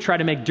quick to try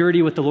to make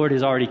dirty what the Lord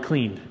has already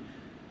cleaned.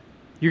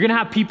 You're going to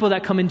have people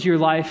that come into your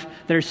life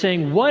that are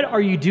saying, what are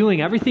you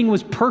doing? Everything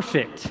was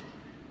perfect.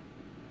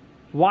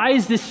 Why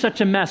is this such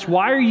a mess?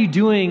 Why are you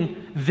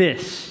doing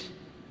this?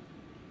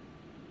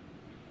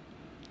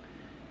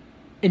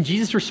 And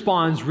Jesus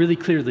responds really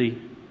clearly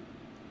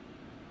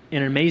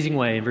in an amazing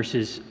way in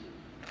verses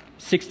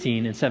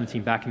 16 and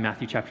 17 back in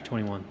Matthew chapter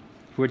 21.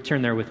 If you would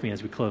turn there with me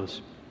as we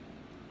close.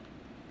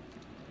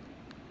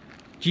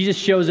 Jesus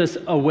shows us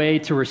a way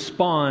to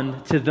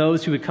respond to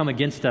those who would come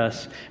against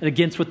us and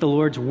against what the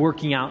Lord's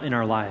working out in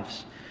our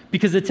lives.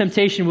 Because the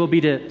temptation will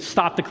be to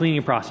stop the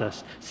cleaning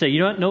process. Say, you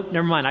know what? Nope,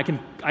 never mind. I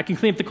can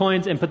clean up the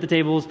coins and put the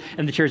tables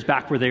and the chairs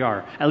back where they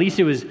are. At least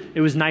it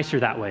was nicer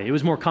that way. It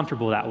was more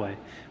comfortable that way.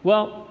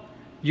 Well,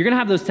 you're going to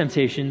have those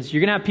temptations. You're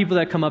going to have people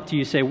that come up to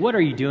you and say, what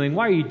are you doing?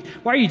 Why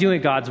are you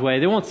doing it God's way?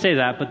 They won't say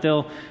that, but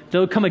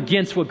they'll come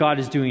against what God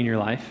is doing in your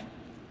life.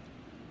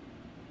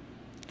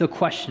 They'll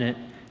question it.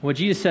 And what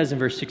Jesus says in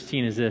verse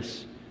 16 is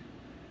this.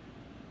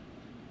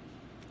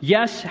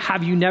 Yes,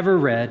 have you never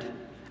read,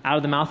 out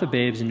of the mouth of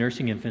babes and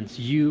nursing infants,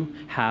 you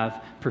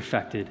have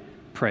perfected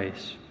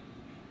praise.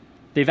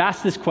 They've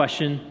asked this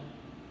question.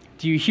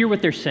 Do you hear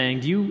what they're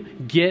saying? Do you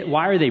get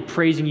why are they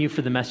praising you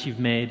for the mess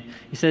you've made?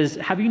 He says,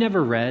 have you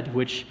never read,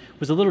 which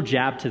was a little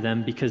jab to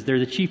them because they're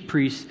the chief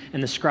priests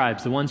and the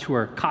scribes, the ones who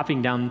are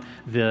copying down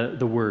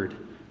the word.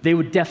 They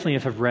would definitely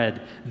have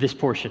read this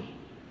portion.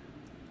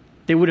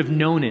 They would have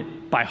known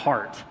it by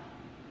heart.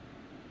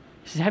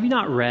 He says, have you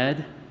not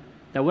read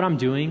that what I'm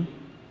doing,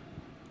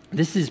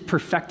 this is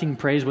perfecting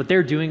praise. What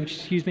they're doing,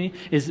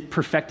 is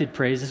perfected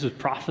praise. This was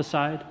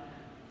prophesied.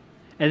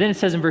 And then it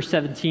says in verse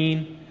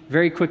 17,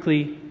 very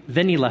quickly,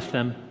 then he left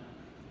them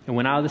and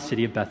went out of the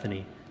city of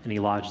Bethany, and he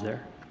lodged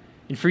there.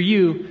 And for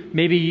you,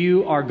 maybe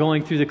you are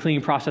going through the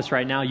cleaning process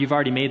right now. You've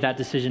already made that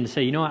decision to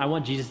say, you know what, I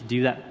want Jesus to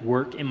do that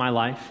work in my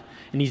life.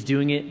 And he's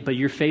doing it, but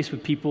you're faced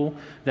with people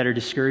that are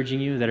discouraging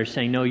you, that are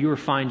saying, no, you were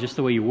fine just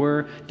the way you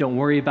were. Don't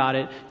worry about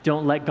it.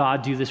 Don't let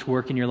God do this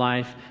work in your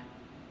life.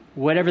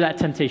 Whatever that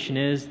temptation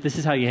is, this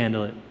is how you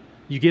handle it.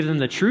 You give them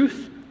the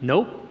truth.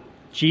 Nope.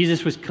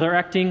 Jesus was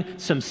correcting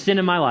some sin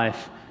in my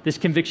life. This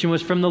conviction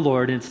was from the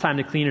Lord, and it's time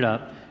to clean it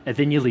up. And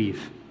then you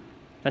leave.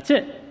 That's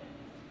it.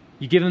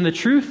 You give them the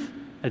truth,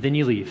 and then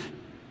you leave.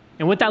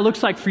 And what that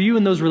looks like for you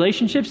in those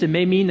relationships, it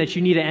may mean that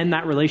you need to end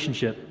that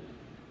relationship.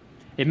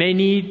 It may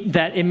need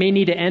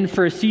to end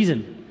for a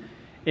season.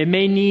 It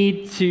may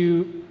need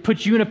to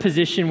put you in a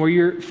position where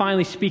you're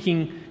finally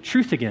speaking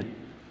truth again.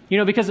 You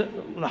know, because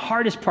the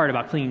hardest part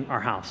about cleaning our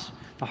house,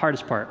 the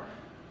hardest part,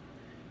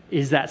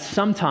 is that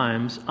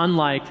sometimes,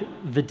 unlike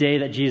the day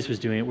that Jesus was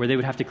doing it, where they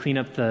would have to clean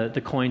up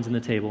the coins on the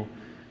table,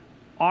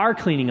 our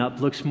cleaning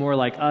up looks more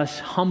like us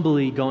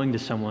humbly going to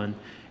someone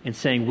and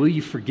saying, will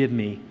you forgive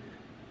me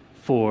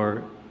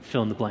for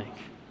fill in the blank?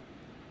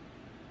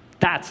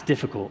 That's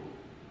difficult.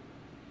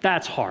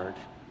 That's hard.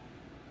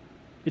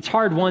 It's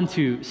hard, one,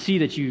 to see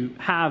that you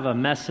have a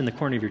mess in the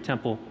corner of your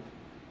temple.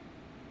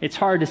 It's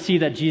hard to see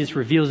that Jesus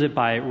reveals it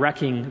by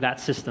wrecking that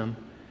system.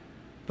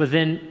 But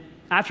then,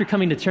 after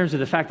coming to terms with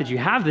the fact that you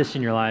have this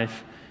in your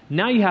life,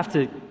 now you have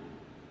to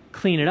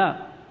clean it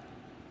up.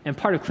 And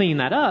part of cleaning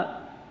that up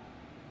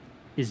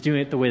is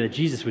doing it the way that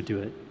Jesus would do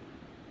it,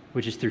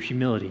 which is through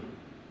humility.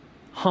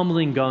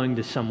 Humbling going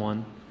to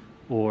someone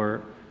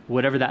or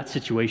whatever that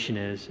situation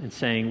is and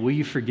saying, will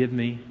you forgive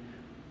me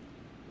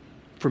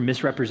for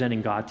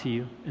misrepresenting God to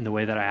you in the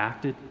way that I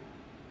acted?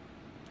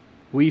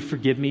 Will you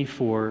forgive me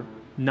for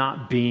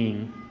not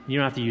being, you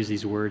don't have to use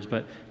these words,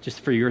 but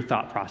just for your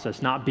thought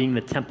process, not being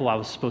the temple I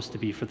was supposed to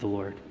be for the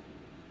Lord,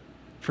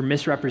 for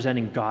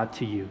misrepresenting God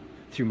to you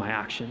through my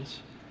actions,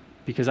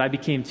 because I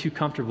became too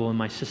comfortable in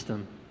my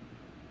system.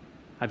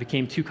 I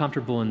became too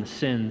comfortable in the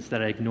sins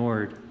that I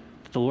ignored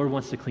that the Lord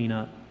wants to clean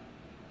up.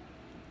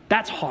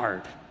 That's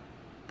hard.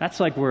 That's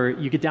like where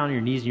you get down on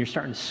your knees and you're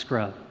starting to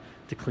scrub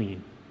to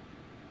clean.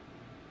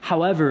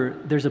 However,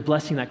 there's a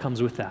blessing that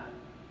comes with that.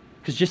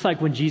 Because just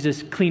like when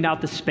Jesus cleaned out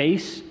the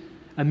space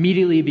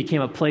immediately it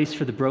became a place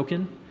for the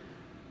broken,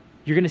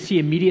 you're going to see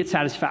immediate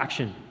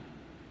satisfaction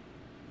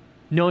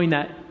knowing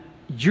that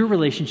your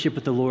relationship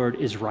with the Lord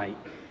is right.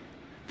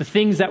 The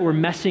things that were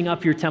messing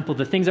up your temple,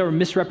 the things that were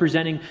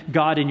misrepresenting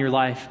God in your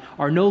life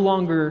are no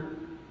longer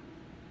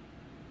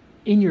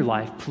in your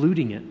life,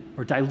 polluting it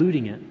or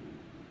diluting it.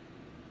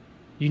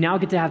 You now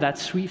get to have that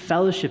sweet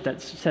fellowship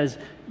that says,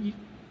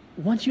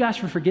 once you ask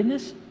for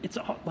forgiveness, it's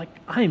all, like,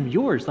 I am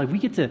yours. Like, we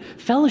get to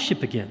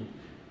fellowship again.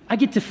 I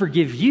get to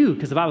forgive you,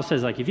 because the Bible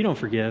says, like, if you don't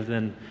forgive,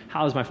 then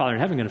how is my Father in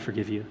heaven going to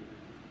forgive you?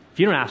 If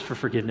you don't ask for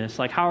forgiveness,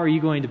 like, how are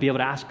you going to be able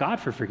to ask God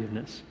for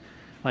forgiveness?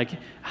 Like,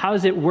 how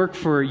does it work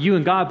for you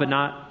and God, but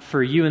not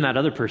for you and that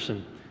other person?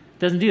 It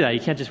doesn't do that. You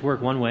can't just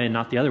work one way and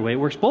not the other way. It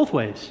works both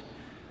ways.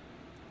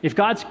 If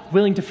God's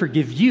willing to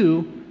forgive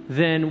you,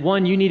 then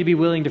one, you need to be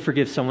willing to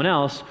forgive someone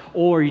else,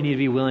 or you need to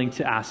be willing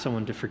to ask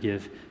someone to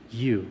forgive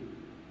you.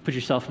 Put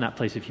yourself in that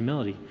place of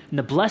humility. And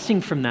the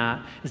blessing from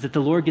that is that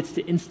the Lord gets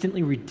to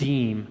instantly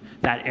redeem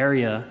that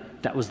area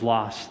that was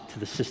lost to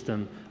the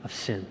system of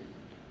sin.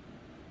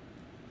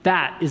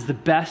 That is the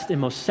best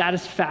and most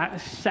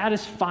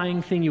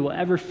satisfying thing you will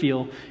ever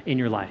feel in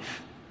your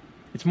life.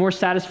 It's more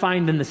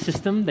satisfying than the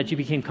system that you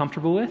became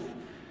comfortable with.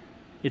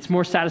 It's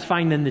more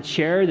satisfying than the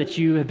chair that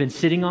you have been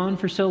sitting on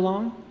for so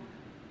long.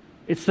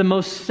 It's the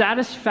most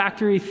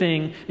satisfactory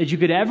thing that you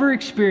could ever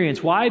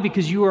experience. Why?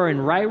 Because you are in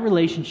right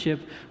relationship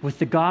with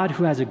the God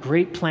who has a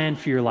great plan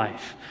for your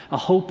life, a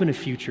hope and a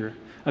future,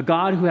 a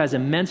God who has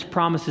immense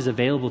promises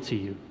available to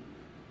you.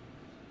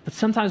 But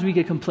sometimes we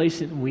get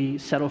complacent and we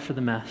settle for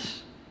the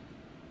mess.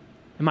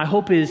 And my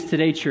hope is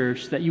today,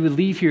 church, that you would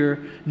leave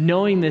here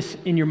knowing this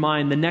in your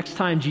mind the next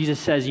time Jesus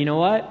says, you know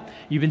what?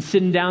 You've been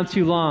sitting down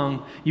too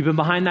long. You've been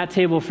behind that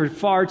table for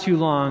far too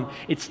long.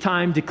 It's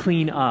time to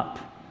clean up.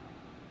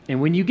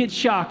 And when you get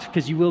shocked,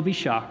 because you will be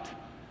shocked,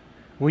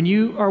 when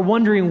you are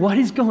wondering what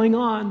is going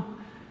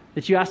on,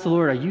 that you ask the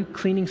Lord, are you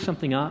cleaning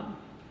something up?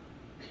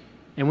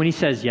 And when he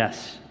says,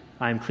 yes,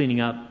 I am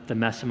cleaning up the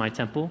mess in my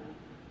temple,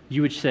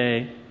 you would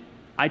say,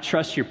 I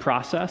trust your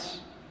process.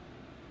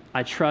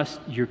 I trust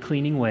your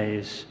cleaning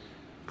ways.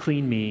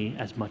 Clean me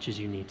as much as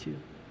you need to.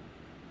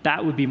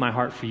 That would be my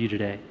heart for you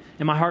today,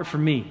 and my heart for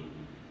me,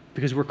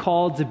 because we're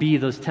called to be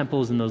those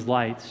temples and those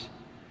lights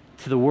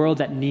to the world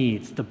that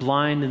needs, the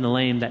blind and the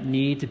lame that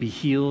need to be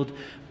healed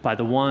by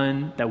the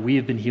one that we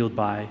have been healed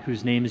by,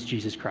 whose name is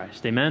Jesus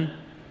Christ. Amen?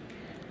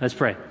 Let's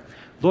pray.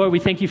 Lord, we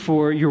thank you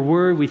for your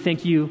word. We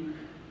thank you,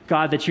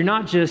 God, that you're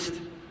not just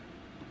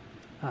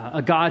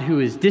a God who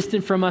is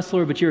distant from us,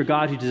 Lord, but you're a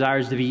God who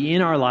desires to be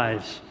in our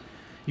lives.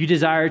 You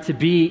desire to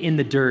be in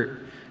the dirt.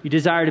 You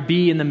desire to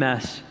be in the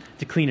mess,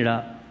 to clean it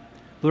up.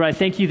 Lord, I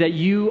thank you that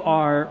you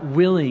are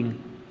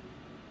willing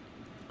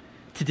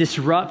to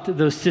disrupt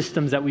those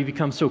systems that we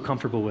become so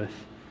comfortable with,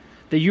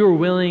 that you are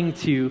willing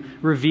to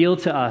reveal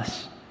to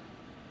us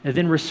and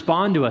then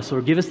respond to us,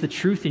 Lord. Give us the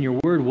truth in your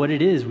word, what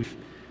it is.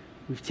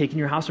 We've taken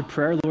your house of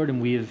prayer, Lord,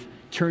 and we have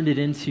turned it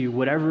into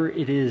whatever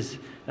it is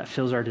that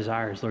fills our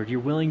desires, Lord. You're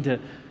willing to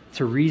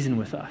reason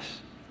with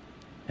us.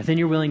 And then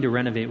you're willing to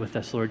renovate with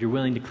us, Lord. You're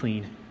willing to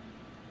clean.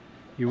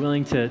 You're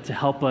willing to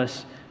help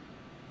us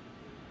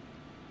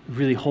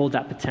really hold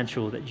that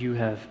potential that you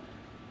have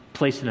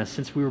placed in us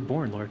since we were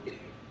born, Lord.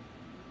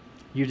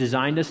 You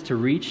designed us to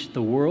reach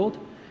the world.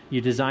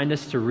 You designed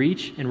us to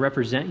reach and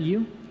represent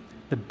you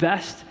the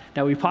best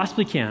that we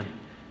possibly can.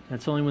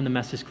 That's only when the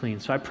mess is clean.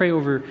 So I pray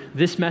over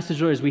this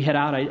message, Lord, as we head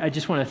out. I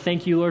just want to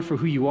thank you, Lord, for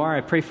who you are.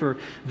 I pray for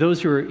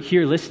those who are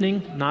here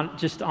listening, not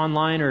just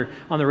online or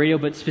on the radio,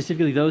 but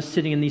specifically those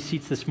sitting in these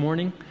seats this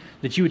morning,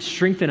 that you would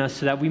strengthen us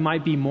so that we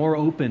might be more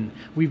open,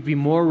 we'd be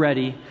more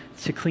ready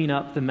to clean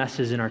up the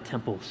messes in our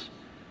temples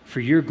for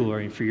your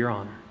glory and for your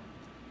honor.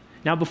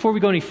 Now, before we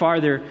go any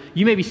farther,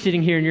 you may be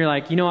sitting here and you're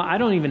like, I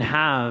don't even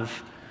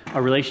have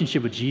a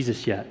relationship with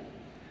Jesus yet.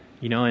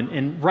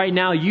 And right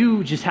now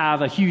you just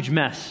have a huge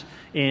mess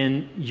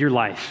in your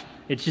life.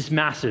 It's just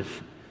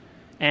massive.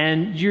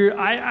 And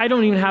I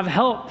don't even have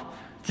help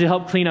to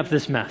help clean up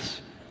this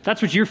mess. That's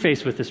what you're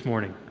faced with this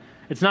morning.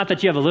 It's not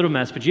that you have a little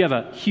mess, but you have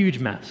a huge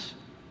mess.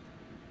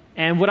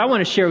 And what I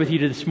want to share with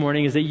you this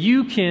morning is that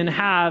you can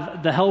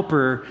have the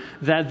helper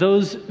that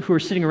those who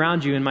are sitting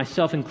around you, and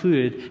myself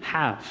included,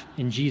 have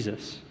in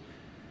Jesus.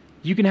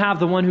 You can have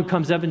the one who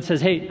comes up and says,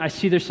 hey, I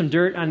see there's some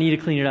dirt, I need to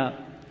clean it up.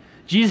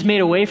 Jesus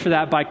made a way for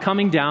that by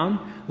coming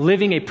down,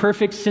 living a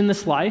perfect,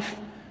 sinless life,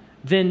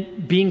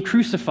 then being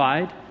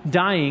crucified,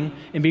 dying,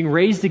 and being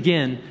raised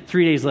again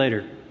 3 days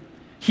later.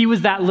 He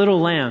was that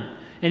little lamb.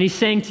 And he's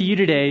saying to you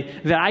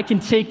today that I can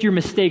take your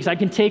mistakes, I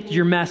can take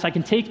your mess, I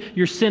can take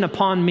your sin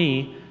upon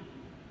me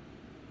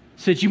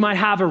so that you might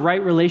have a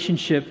right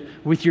relationship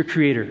with your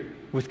Creator,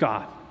 with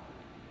God.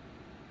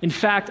 In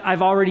fact,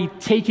 I've already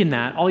taken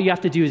that. All you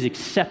have to do is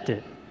accept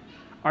it.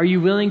 Are you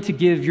willing to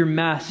give your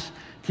mess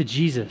to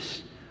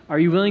Jesus? Are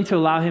you willing to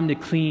allow him to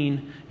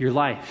clean your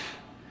life?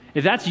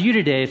 If that's you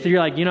today, if you're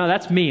like,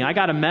 that's me, I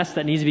got a mess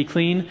that needs to be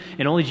clean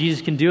and only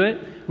Jesus can do it,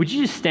 would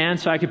you just stand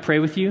so I could pray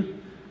with you?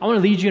 I want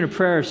to lead you in a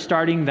prayer of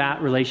starting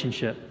that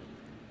relationship.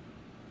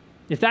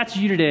 If that's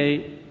you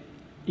today,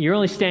 You're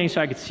only standing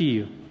so I could see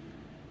you.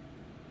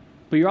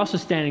 But you're also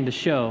standing to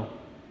show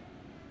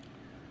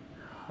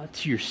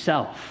to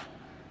yourself,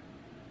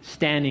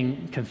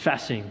 standing,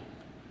 confessing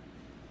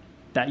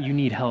that you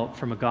need help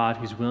from a God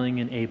who's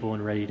willing and able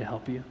and ready to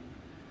help you.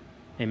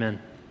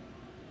 Amen.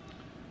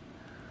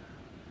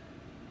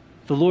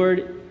 The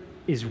Lord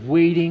is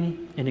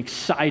waiting and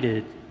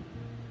excited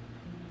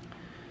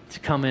to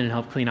come in and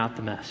help clean out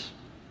the mess.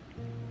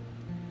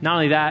 Not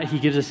only that, he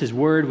gives us his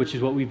word, which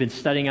is what we've been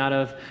studying out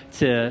of,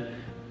 to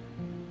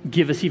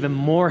give us even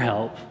more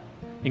help,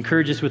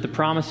 encourage us with the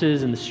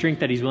promises and the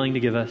strength that he's willing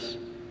to give us,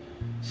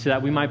 so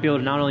that we might be able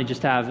to not only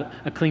just have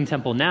a clean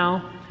temple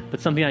now, but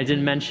something I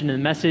didn't mention in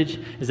the message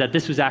is that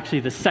this was actually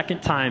the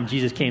second time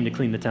Jesus came to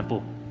clean the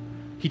temple.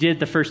 He did it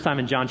the first time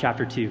in John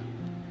chapter 2,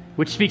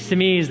 which speaks to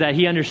me is that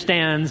he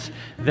understands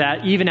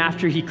that even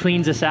after he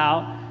cleans us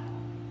out,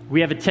 we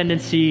have a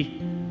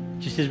tendency,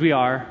 just as we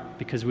are,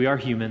 because we are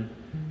human,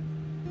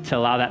 to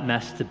allow that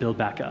mess to build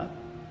back up.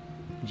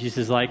 Jesus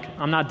is like,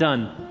 I'm not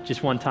done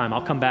just one time.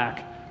 I'll come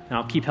back and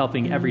I'll keep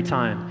helping every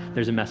time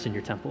there's a mess in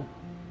your temple.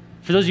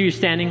 For those of you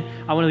standing,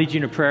 I want to lead you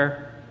in a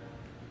prayer.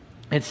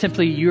 And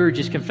simply you're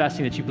just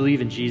confessing that you believe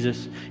in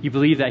Jesus. You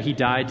believe that he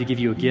died to give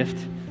you a gift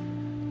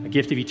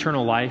of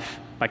eternal life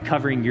by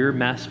covering your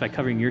mess, by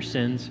covering your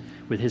sins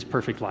with his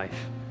perfect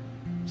life.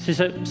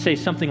 Say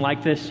something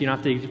like this. You don't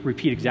have to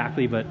repeat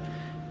exactly, but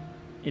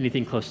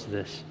anything close to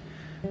this.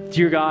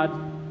 Dear God,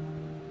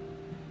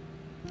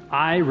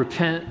 I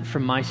repent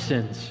from my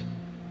sins,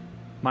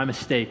 my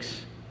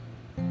mistakes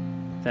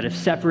that have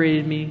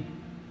separated me,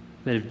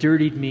 that have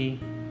dirtied me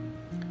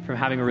from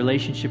having a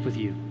relationship with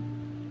you.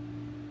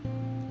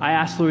 I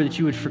ask, Lord, that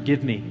you would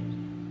forgive me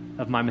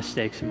of my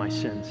mistakes and my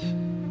sins.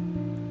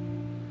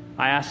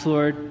 I ask,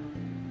 Lord,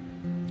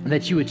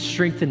 that you would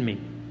strengthen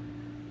me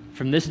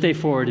from this day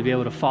forward to be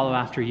able to follow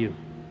after you.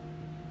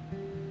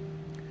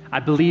 I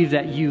believe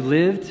that you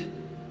lived,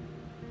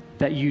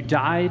 that you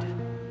died,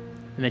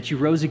 and that you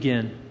rose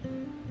again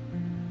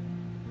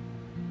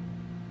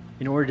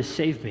in order to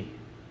save me.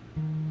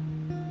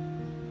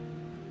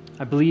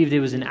 I believed it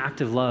was an act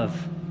of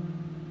love.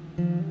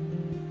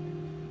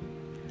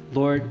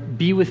 Lord,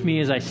 be with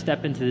me as I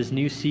step into this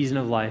new season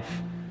of life,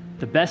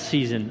 the best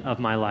season of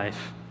my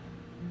life,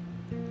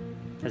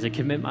 as I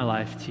commit my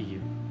life to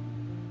you.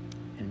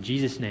 In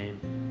Jesus' name,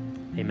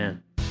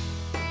 amen.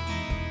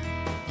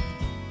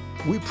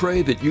 We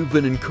pray that you've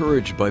been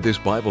encouraged by this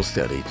Bible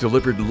study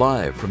delivered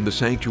live from the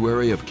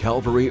sanctuary of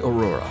Calvary,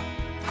 Aurora.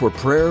 For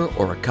prayer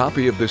or a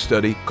copy of this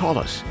study, call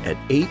us at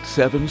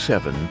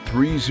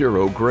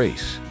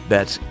 877-30-GRACE.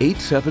 That's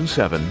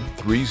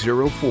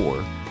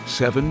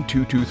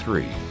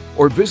 877-304-7223.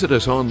 Or visit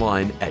us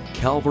online at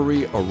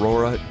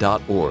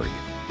calvaryaurora.org.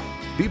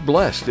 Be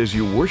blessed as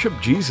you worship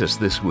Jesus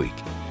this week.